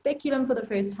insert a speculum for the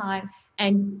first time,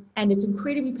 and it's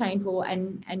incredibly painful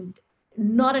and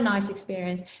not a nice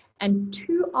experience. And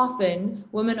too often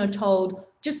women are told,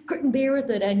 just grit and bear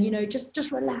with it, and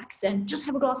just relax and just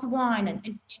have a glass of wine,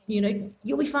 and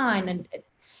you'll be fine.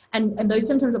 And those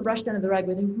symptoms are brushed under the rug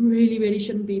where they really, really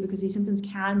shouldn't be, because these symptoms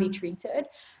can be treated.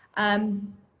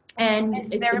 And yes,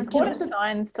 they're important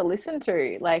signs to listen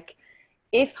to. Like,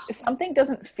 if something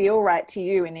doesn't feel right to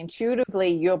you, and intuitively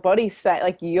your body's say,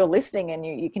 like, you're listening and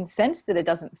you can sense that it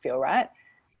doesn't feel right,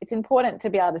 it's important to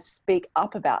be able to speak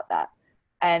up about that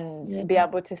and be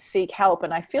able to seek help.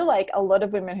 And I feel like a lot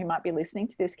of women who might be listening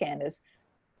to this, Candice,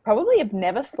 probably have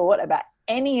never thought about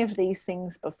any of these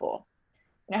things before.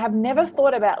 Have never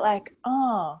thought about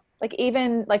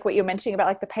even like what you're mentioning about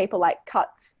like the paper-like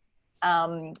cuts,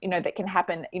 that can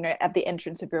happen, at the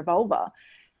entrance of your vulva.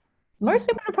 Most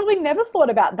women have probably never thought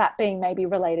about that being maybe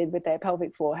related with their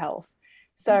pelvic floor health.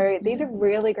 So these are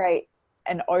really great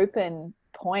and open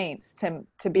points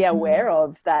to be aware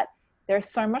of, that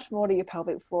there's so much more to your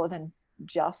pelvic floor than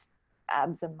just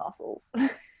abs and muscles.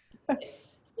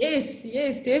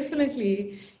 Yes,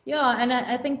 definitely. Yeah, and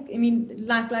I think,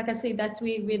 like I said, that's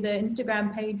where the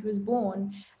Instagram page was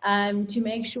born, to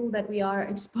make sure that we are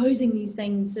exposing these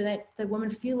things so that the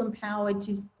women feel empowered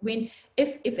to,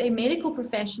 if a medical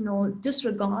professional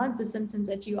disregards the symptoms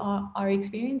that you are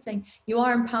experiencing, you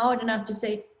are empowered enough to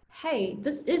say, hey,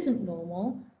 this isn't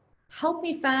normal. Help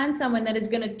me find someone that is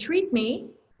going to treat me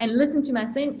and listen to my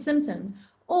symptoms.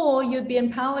 Or you'd be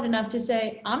empowered enough to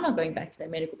say, I'm not going back to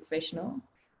that medical professional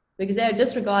because they're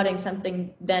disregarding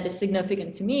something that is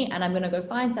significant to me, and I'm going to go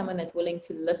find someone that's willing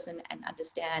to listen and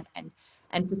understand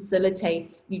and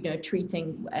facilitate,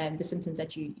 treating the symptoms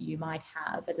that you might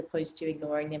have, as opposed to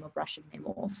ignoring them or brushing them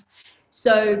off.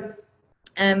 So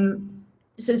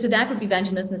so that would be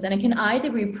vaginismus, and it can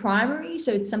either be primary,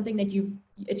 so it's something that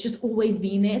it's just always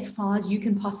been there as far as you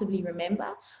can possibly remember,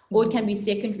 or it can be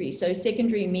secondary. So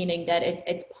secondary meaning that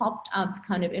it's popped up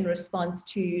kind of in response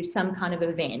to some kind of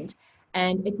event.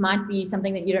 And it might be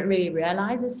something that you don't really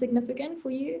realize is significant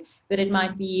for you, but it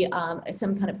might be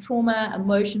some kind of trauma,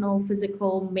 emotional,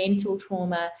 physical, mental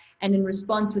trauma. And in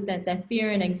response with that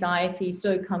fear and anxiety,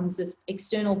 so comes this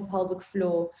external pelvic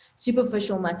floor,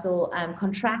 superficial muscle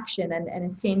contraction and a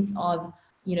sense of,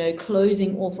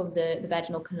 closing off of the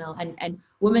vaginal canal. And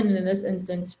women in this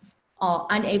instance are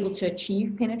unable to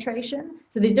achieve penetration.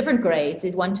 So there's different grades,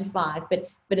 there's 1 to 5, but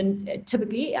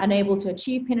typically unable to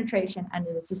achieve penetration, and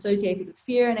it's associated with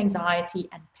fear and anxiety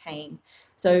and pain.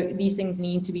 So these things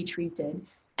need to be treated.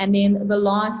 And then the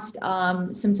last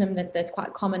symptom that's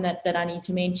quite common that I need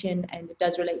to mention, and it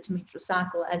does relate to menstrual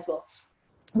cycle as well,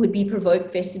 would be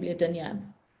provoked vestibulodynia.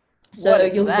 So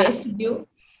your vestibule,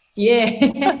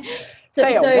 yeah. So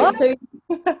what?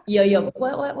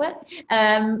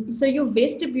 So your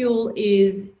vestibule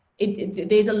is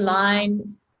there's a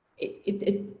line.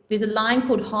 There's a line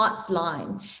called Hart's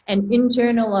line, and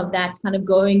internal of that, kind of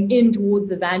going in towards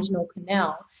the vaginal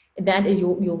canal, that is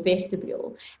your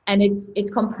vestibule, and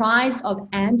it's comprised of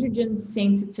androgen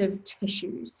sensitive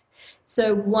tissues.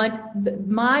 So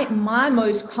my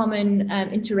most common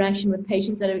interaction with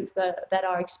patients that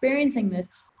are experiencing this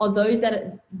are those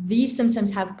these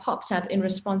symptoms have popped up in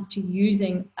response to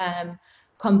using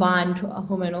combined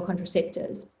hormonal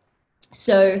contraceptives.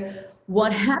 So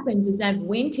what happens is that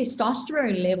when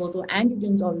testosterone levels or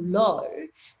androgens are low,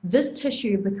 this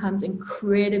tissue becomes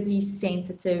incredibly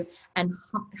sensitive and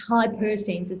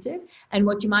hypersensitive. And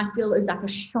what you might feel is like a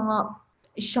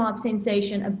sharp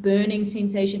sensation, a burning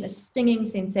sensation, a stinging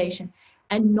sensation.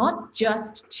 And not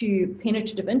just to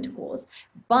penetrative intercourse,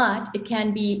 but it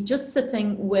can be just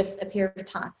sitting with a pair of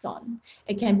tights on.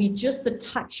 It can be just the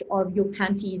touch of your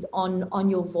panties on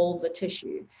your vulva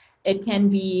tissue. It can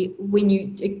be when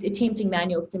you attempting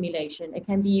manual stimulation. It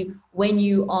can be when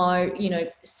you are,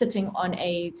 sitting on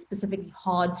a specifically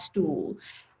hard stool.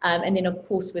 And then, of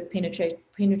course, with penetrative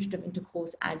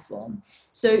intercourse as well.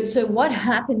 So what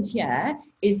happens here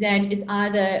is that it's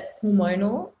either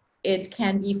hormonal. It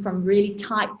can be from really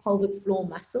tight pelvic floor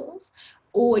muscles,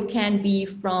 or it can be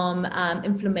from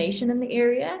inflammation in the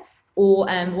area, or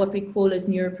what we call as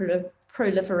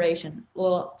neuroproliferation,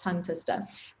 or tongue twister.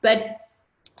 But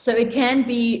so it can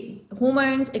be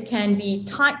hormones, it can be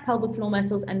tight pelvic floor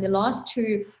muscles, and the last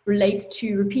two relate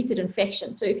to repeated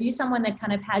infection. So if you're someone that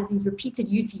kind of has these repeated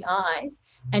UTIs,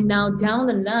 and now down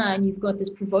the line, you've got this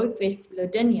provoked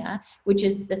vestibulodynia, which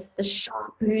is the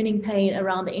sharp burning pain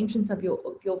around the entrance of your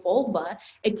vulva.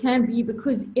 It can be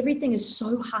because everything is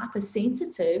so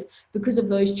hypersensitive because of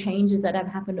those changes that have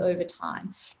happened over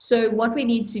time. So what we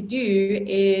need to do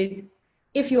is,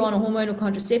 if you're on a hormonal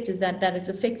contraceptives that is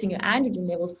affecting your androgen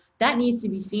levels, that needs to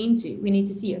be seen to. We need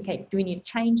to see, okay, do we need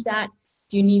to change that?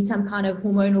 Do you need some kind of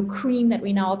hormonal cream that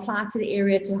we now apply to the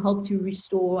area to help to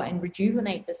restore and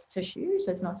rejuvenate this tissue so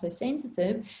it's not so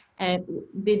sensitive? And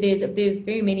there's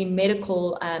very many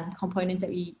medical components that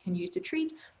we can use to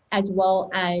treat, as well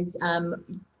as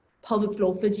pelvic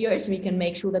floor physio, so we can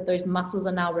make sure that those muscles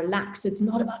are now relaxed. So it's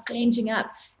not about clenching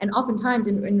up. And oftentimes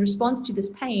in response to this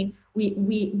pain,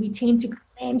 we tend to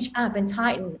clench up and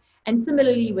tighten. And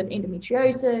similarly with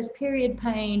endometriosis, period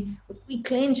pain, we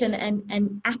clench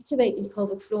and activate these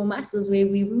pelvic floor muscles where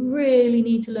we really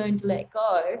need to learn to let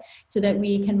go so that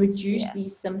we can reduce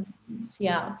these symptoms.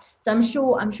 Yeah. So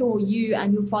I'm sure you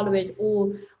and your followers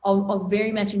all are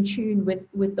very much in tune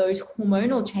with those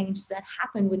hormonal changes that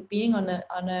happen with being on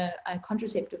a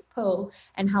contraceptive pill,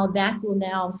 and how that will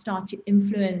now start to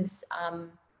influence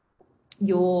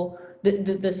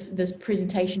this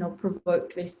presentation of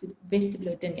provoked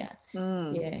vestibulodynia.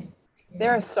 Yeah.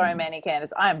 There are so many,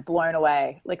 Candice. I am blown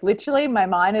away. Like, literally, my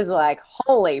mind is like,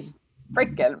 holy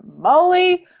freaking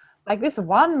moly. Like, this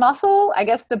one muscle, I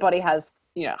guess the body has,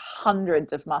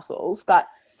 hundreds of muscles, but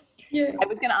I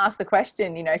was going to ask the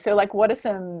question, so like, what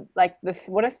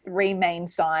are 3 main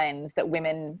signs that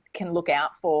women can look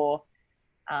out for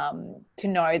to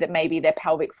know that maybe their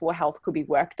pelvic floor health could be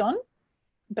worked on?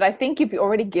 But I think you've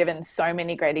already given so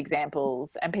many great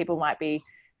examples, and people might be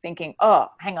thinking, oh,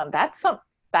 hang on, that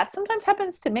sometimes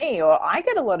happens to me, or I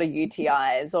get a lot of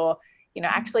UTIs, or,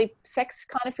 actually sex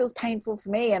kind of feels painful for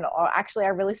me, or actually I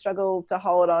really struggle to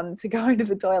hold on to going to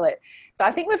the toilet. So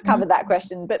I think we've covered that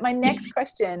question. But my next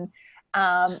question,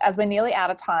 as we're nearly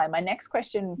out of time, my next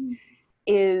question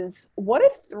is, what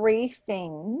are 3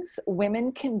 things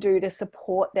women can do to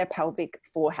support their pelvic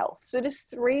floor health? So just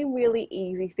 3 really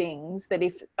easy things that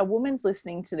if a woman's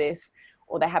listening to this,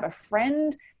 or they have a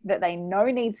friend that they know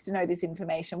needs to know this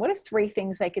information, what are 3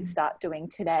 things they could start doing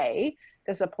today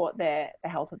to support the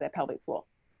health of their pelvic floor?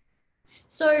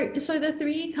 So the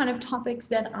 3 kind of topics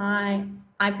that I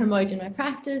promote in my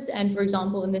practice, and for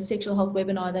example, in the sexual health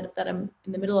webinar that I'm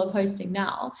in the middle of hosting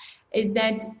now, is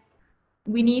that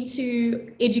we need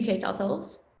to educate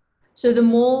ourselves. So the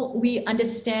more we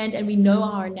understand and we know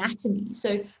our anatomy,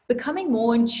 so becoming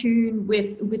more in tune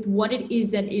with what it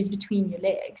is that is between your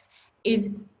legs is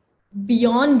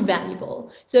beyond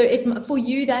valuable. So for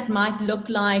you, that might look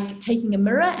like taking a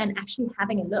mirror and actually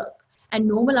having a look and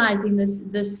normalizing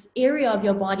this area of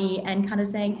your body and kind of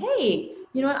saying, hey,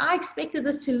 I expected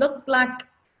this to look like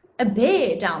a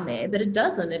bear down there, but it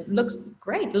doesn't. It looks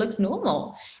great. It looks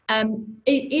normal.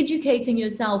 Educating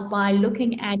yourself by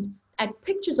looking at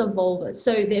pictures of vulvas.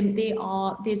 So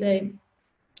there's a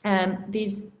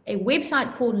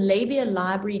website called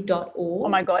labialibrary.org. Oh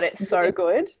my God, it's so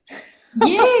good.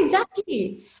 Yeah,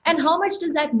 exactly. And how much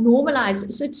does that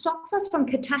normalize? So it stops us from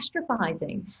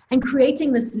catastrophizing and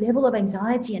creating this level of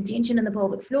anxiety and tension in the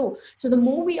pelvic floor. So the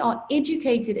more we are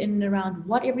educated in and around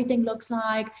what everything looks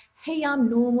like, hey, I'm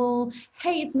normal.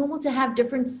 Hey, it's normal to have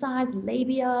different size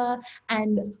labia.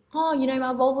 And,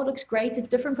 my vulva looks great. It's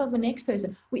different from the next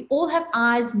person. We all have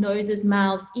eyes, noses,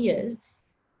 mouths, ears,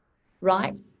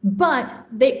 right? But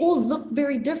they all look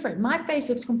very different. My face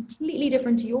looks completely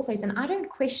different to your face, and I don't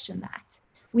question that.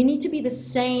 We need to be the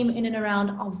same in and around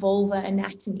our vulva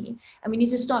anatomy, and we need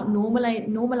to start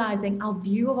normalizing our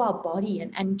view of our body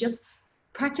and just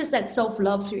practice that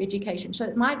self-love through education. So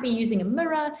it might be using a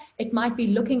mirror, it might be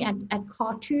looking at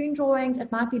cartoon drawings,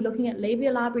 it might be looking at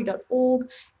labialibrary.org,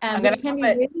 which can be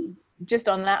really... Just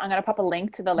on that, I'm going to pop a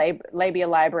link to the Labia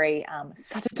Library,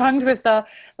 such a tongue twister,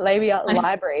 Labia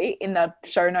Library, in the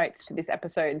show notes to this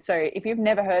episode. So if you've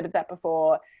never heard of that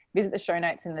before, visit the show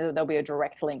notes and there'll be a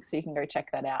direct link so you can go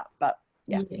check that out. But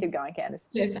yeah. Keep going, Candice.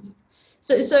 Perfect.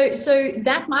 So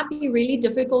that might be really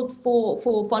difficult for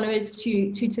followers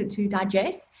to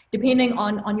digest, depending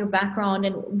on your background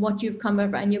and what you've come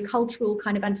over and your cultural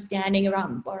kind of understanding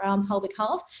around pelvic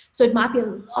health. So it might be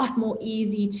a lot more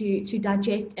easy to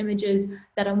digest images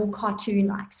that are more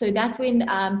cartoon-like. So that's when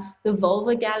the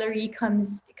vulva gallery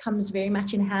comes very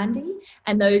much in handy.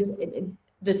 And I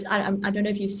don't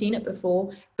know if you've seen it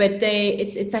before, but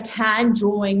it's like hand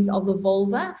drawings of the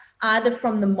vulva, either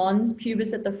from the mons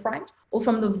pubis at the front or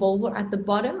from the vulva at the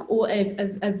bottom, or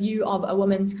a view of a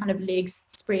woman's kind of legs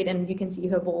spread and you can see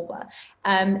her vulva.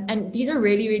 And these are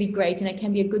really, really great, and it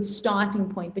can be a good starting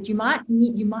point, but you might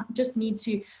just need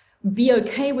to be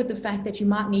okay with the fact that you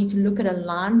might need to look at a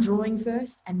line drawing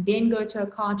first and then go to a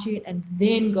cartoon and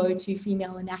then go to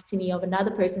female anatomy of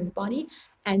another person's body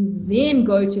and then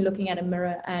go to looking at a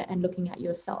mirror and looking at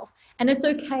yourself. And it's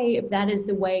okay if that is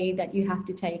the way that you have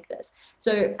to take this.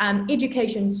 So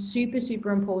education is super,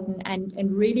 super important,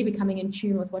 and really becoming in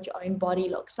tune with what your own body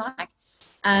looks like.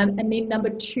 And then number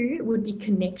 2 would be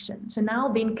connection. So now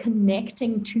then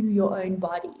connecting to your own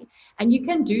body. And you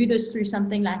can do this through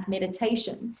something like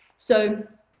meditation. So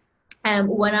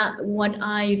what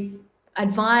I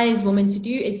advise women to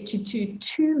do is to do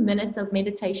 2 minutes of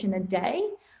meditation a day,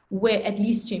 where at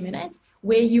least 2 minutes,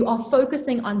 where you are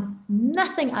focusing on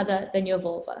nothing other than your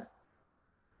vulva.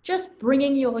 Just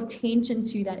bringing your attention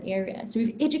to that area. So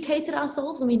we've educated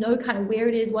ourselves and we know kind of where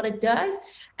it is, what it does,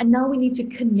 and now we need to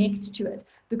connect to it.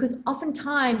 Because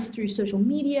oftentimes through social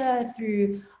media,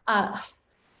 through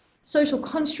social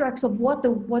constructs of what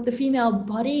the female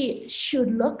body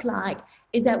should look like,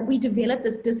 is that we develop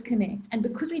this disconnect. And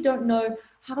because we don't know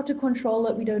how to control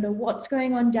it, we don't know what's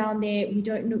going on down there, we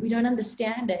don't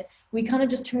understand it, we kind of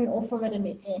just turn off from it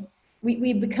and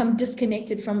we become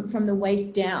disconnected from the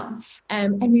waist down.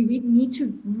 And we need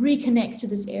to reconnect to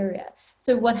this area.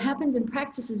 So what happens in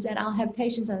practice is that I'll have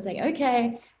patients and say,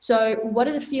 okay, so what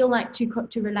does it feel like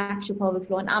to relax your pelvic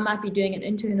floor? And I might be doing an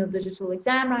internal digital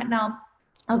exam right now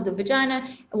of the vagina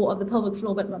or of the pelvic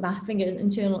floor, but my finger is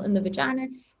internal in the vagina.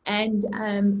 And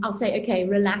I'll say, okay,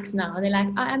 relax now. And they're like,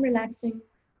 I am relaxing.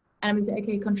 And I'm going to say,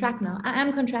 okay, contract now. I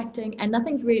am contracting, and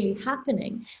nothing's really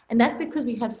happening. And that's because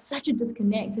we have such a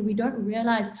disconnect and we don't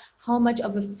realize how much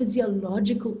of a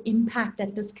physiological impact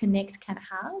that disconnect can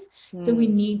have. So we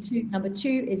need to, number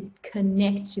 2 is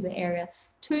connect to the area.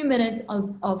 2 minutes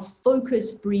of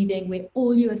focused breathing where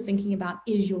all you are thinking about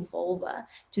is your vulva,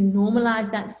 to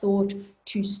normalize that thought,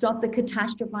 to stop the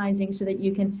catastrophizing so that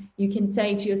you can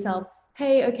say to yourself,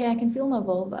 hey, okay, I can feel my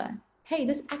vulva. Hey,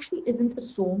 this actually isn't a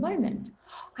sore moment.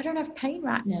 I don't have pain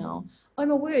right now. Oh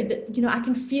my word, that, I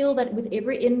can feel that with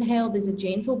every inhale, there's a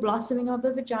gentle blossoming of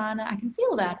the vagina. I can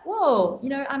feel that. Whoa,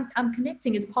 I'm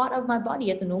connecting. It's part of my body.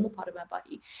 It's a normal part of my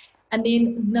body. And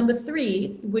then number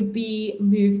 3 would be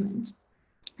movement.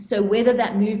 So whether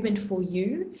that movement for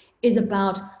you is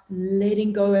about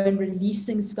letting go and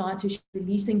releasing scar tissue,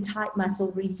 releasing tight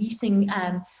muscle, releasing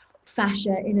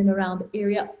fascia in and around the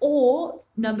area, or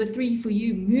number 3 for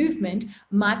you, movement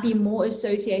might be more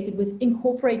associated with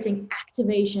incorporating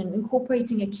activation,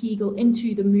 incorporating a Kegel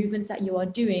into the movements that you are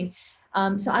doing.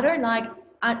 So I don't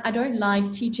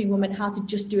like teaching women how to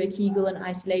just do a Kegel in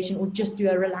isolation or just do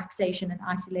a relaxation in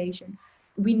isolation.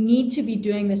 We need to be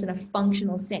doing this in a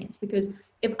functional sense, because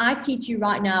if I teach you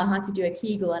right now how to do a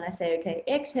Kegel and I say, okay,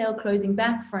 exhale, closing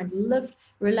back, front lift,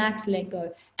 relax, let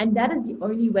go, and that is the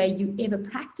only way you ever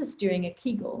practice doing a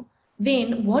Kegel,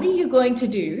 then what are you going to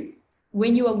do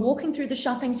when you are walking through the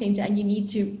shopping center and you need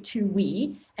to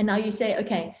wee, and now you say,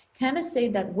 okay, Candice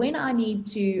said that when I need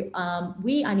to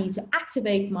wee, I need to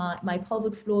activate my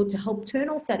pelvic floor to help turn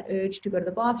off that urge to go to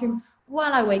the bathroom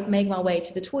while I make my way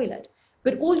to the toilet.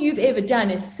 But all you've ever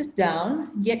done is sit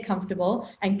down, get comfortable,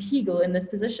 and Kegel in this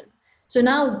position. So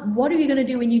now what are you going to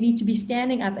do when you need to be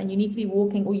standing up and you need to be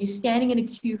walking, or you're standing in a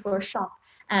queue for a shop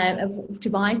to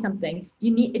buy something?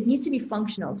 It needs to be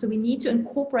functional. So we need to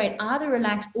incorporate either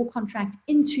relax or contract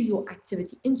into your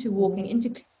activity, into walking,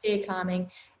 into stair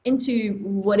climbing, into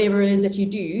whatever it is that you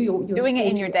do. Your doing it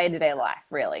in your day-to-day life,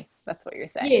 really. That's what you're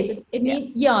saying. Yes, it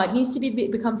needs to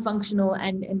become functional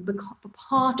and become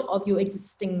part of your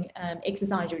existing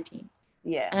exercise routine.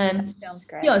 Yeah, that sounds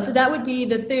great. Yeah, so that would be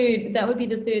the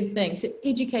third thing. So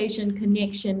education,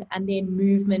 connection, and then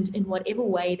movement in whatever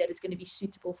way that is going to be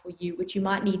suitable for you, which you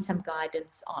might need some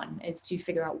guidance on as to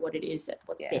figure out what it is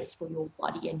what's best for your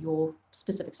body and your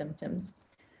specific symptoms.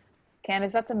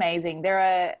 Candice, that's amazing. There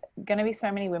are going to be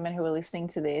so many women who are listening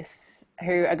to this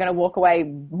who are going to walk away,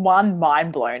 one,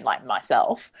 mind blown like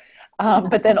myself,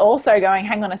 but then also going,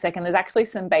 hang on a second, there's actually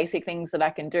some basic things that I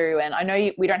can do. And I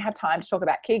know we don't have time to talk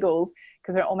about Kegels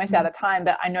because we're almost out of time,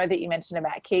 but I know that you mentioned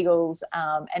about Kegels.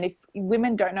 And if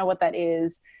women don't know what that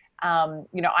is,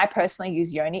 I personally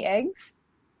use yoni eggs.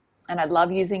 And I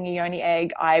love using a yoni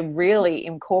egg. I really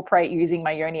incorporate using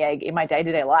my yoni egg in my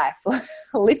day-to-day life,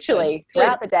 literally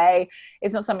throughout the day.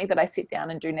 It's not something that I sit down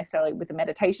and do necessarily with a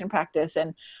meditation practice.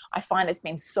 And I find it's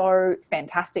been so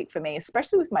fantastic for me,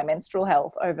 especially with my menstrual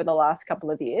health over the last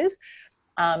couple of years.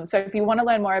 So if you want to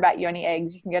learn more about yoni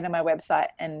eggs, you can go to my website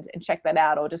and check that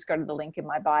out, or just go to the link in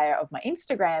my bio of my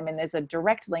Instagram. And there's a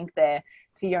direct link there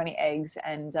to yoni eggs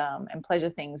and pleasure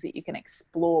things that you can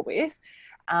explore with.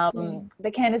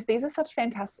 But Candice, these are such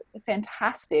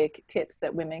fantastic tips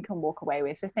that women can walk away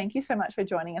with. So thank you so much for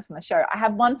joining us on the show. I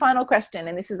have one final question,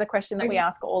 and this is a question that we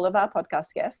ask all of our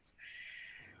podcast guests.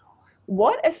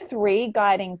 What are 3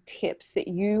 guiding tips that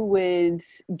you would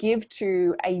give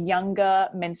to a younger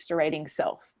menstruating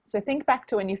self? So think back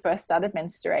to when you first started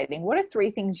menstruating. What are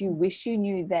 3 things you wish you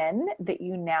knew then that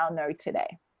you now know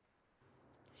today?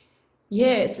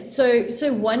 Yes. So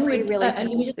one would really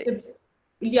simple tips.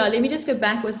 Let me just go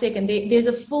back a second. There's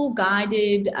a full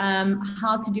guided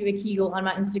how to do a Kegel on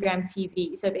my Instagram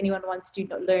TV. So if anyone wants to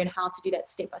learn how to do that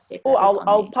step by step. Oh,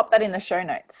 I'll pop that in the show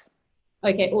notes.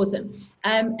 Okay, awesome.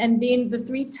 And then the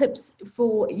 3 tips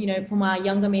for my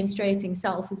younger menstruating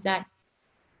self is that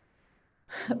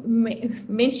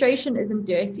menstruation isn't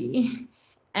dirty,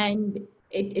 and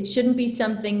it shouldn't be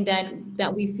something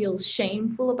that we feel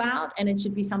shameful about, and it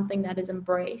should be something that is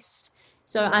embraced.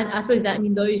 So I suppose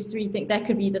those 3 things, that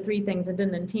could be the 3 things. I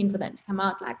didn't intend for that to come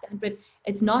out like that, but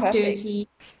it's not dirty,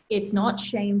 it's not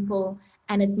shameful,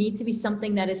 and it needs to be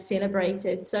something that is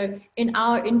celebrated. So in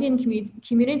our Indian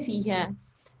community here,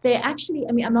 they actually,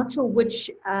 I'm not sure which,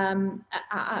 I'm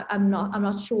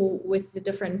not sure with the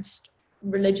different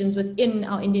religions within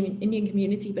our Indian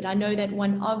community, but I know that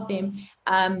one of them,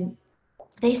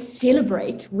 they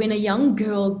celebrate when a young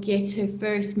girl gets her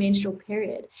first menstrual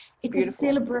period. It's beautiful.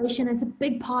 A celebration. It's a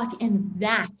big party. And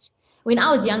that, when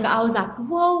I was younger, I was like,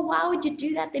 whoa, why would you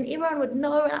do that? Then everyone would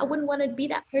know, and I wouldn't want to be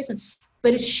that person.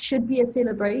 But it should be a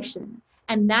celebration.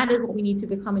 And that is what we need to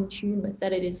become in tune with,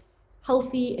 that it is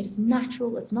healthy, it is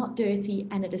natural, it's not dirty,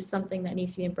 and it is something that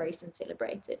needs to be embraced and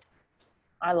celebrated.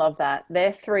 I love that.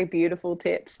 They're 3 beautiful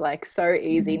tips, like so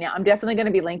easy. Now, I'm definitely going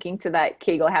to be linking to that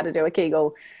Kegel, how to do a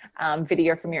Kegel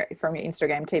video from your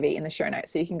Instagram TV in the show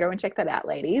notes. So you can go and check that out,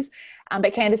 ladies.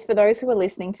 But Candice, for those who are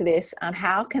listening to this,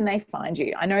 how can they find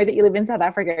you? I know that you live in South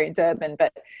Africa in Durban,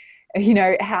 but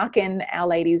how can our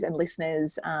ladies and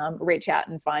listeners reach out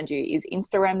and find you? Is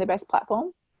Instagram the best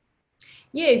platform?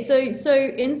 Yeah, so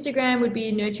Instagram would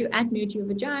be nurture your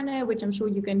vagina, which I'm sure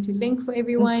you're going to link for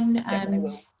everyone. Definitely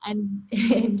will.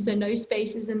 And so no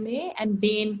spaces in there. And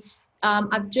then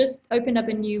I've just opened up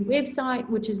a new website,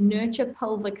 which is Nurture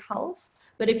Pelvic Health.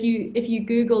 But if you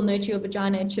Google Nurture Your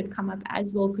Vagina, it should come up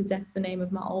as well, because that's the name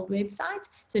of my old website.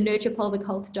 So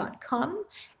nurturepelvichealth.com.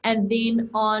 And then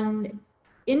on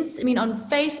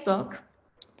Facebook,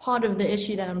 part of the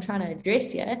issue that I'm trying to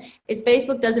address here is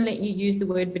Facebook doesn't let you use the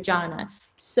word vagina.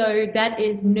 So that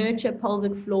is Nurture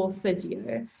Pelvic Floor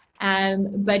Physio.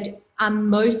 But I'm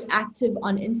most active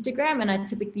on Instagram, and I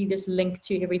typically just link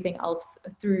to everything else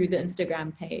through the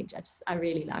Instagram page. I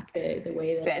really like the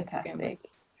way that Fantastic. Instagram works.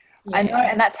 Yeah. I know,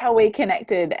 and that's how we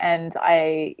connected, and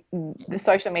the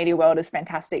social media world is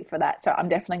fantastic for that. So I'm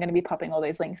definitely going to be popping all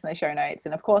these links in the show notes.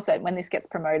 And of course, when this gets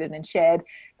promoted and shared,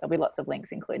 there'll be lots of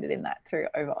links included in that too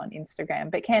over on Instagram.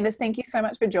 But Candice, thank you so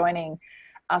much for joining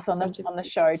us on the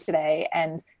show today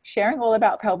and sharing all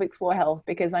about pelvic floor health,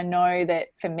 because I know that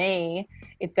for me,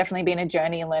 it's definitely been a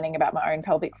journey in learning about my own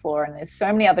pelvic floor, and there's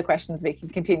so many other questions we can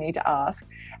continue to ask.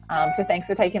 So thanks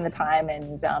for taking the time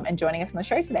and joining us on the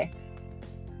show today.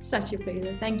 Such a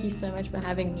pleasure. Thank you so much for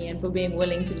having me and for being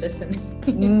willing to listen.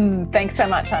 Thanks so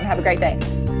much, hon. Have a great day.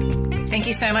 Thank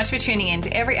you so much for tuning in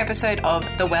to every episode of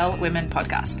the Well Women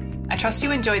podcast. I trust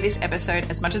you enjoyed this episode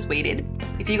as much as we did.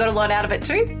 If you got a lot out of it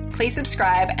too, please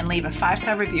subscribe and leave a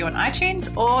 5-star review on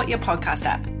iTunes or your podcast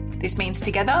app. This means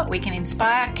together we can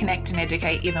inspire, connect, and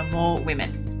educate even more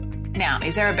women. Now,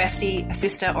 is there a bestie, a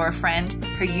sister, or a friend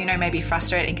who may be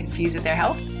frustrated and confused with their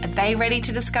health? Are they ready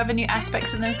to discover new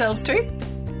aspects of themselves too?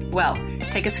 Well,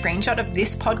 take a screenshot of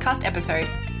this podcast episode,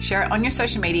 share it on your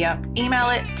social media, email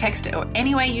it, text it, or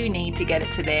any way you need to get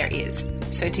it to their ears.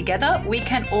 So together we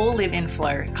can all live in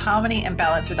flow, harmony, and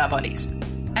balance with our bodies.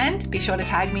 And be sure to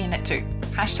tag me in it too.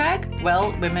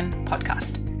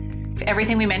 #WellWomenPodcast. For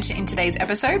everything we mentioned in today's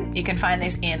episode, you can find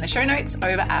this in the show notes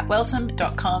over at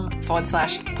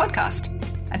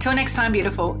wellsome.com/podcast. Until next time,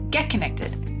 beautiful, get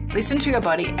connected, listen to your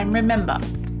body, and remember,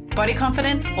 body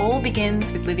confidence all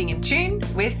begins with living in tune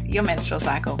with your menstrual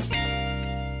cycle.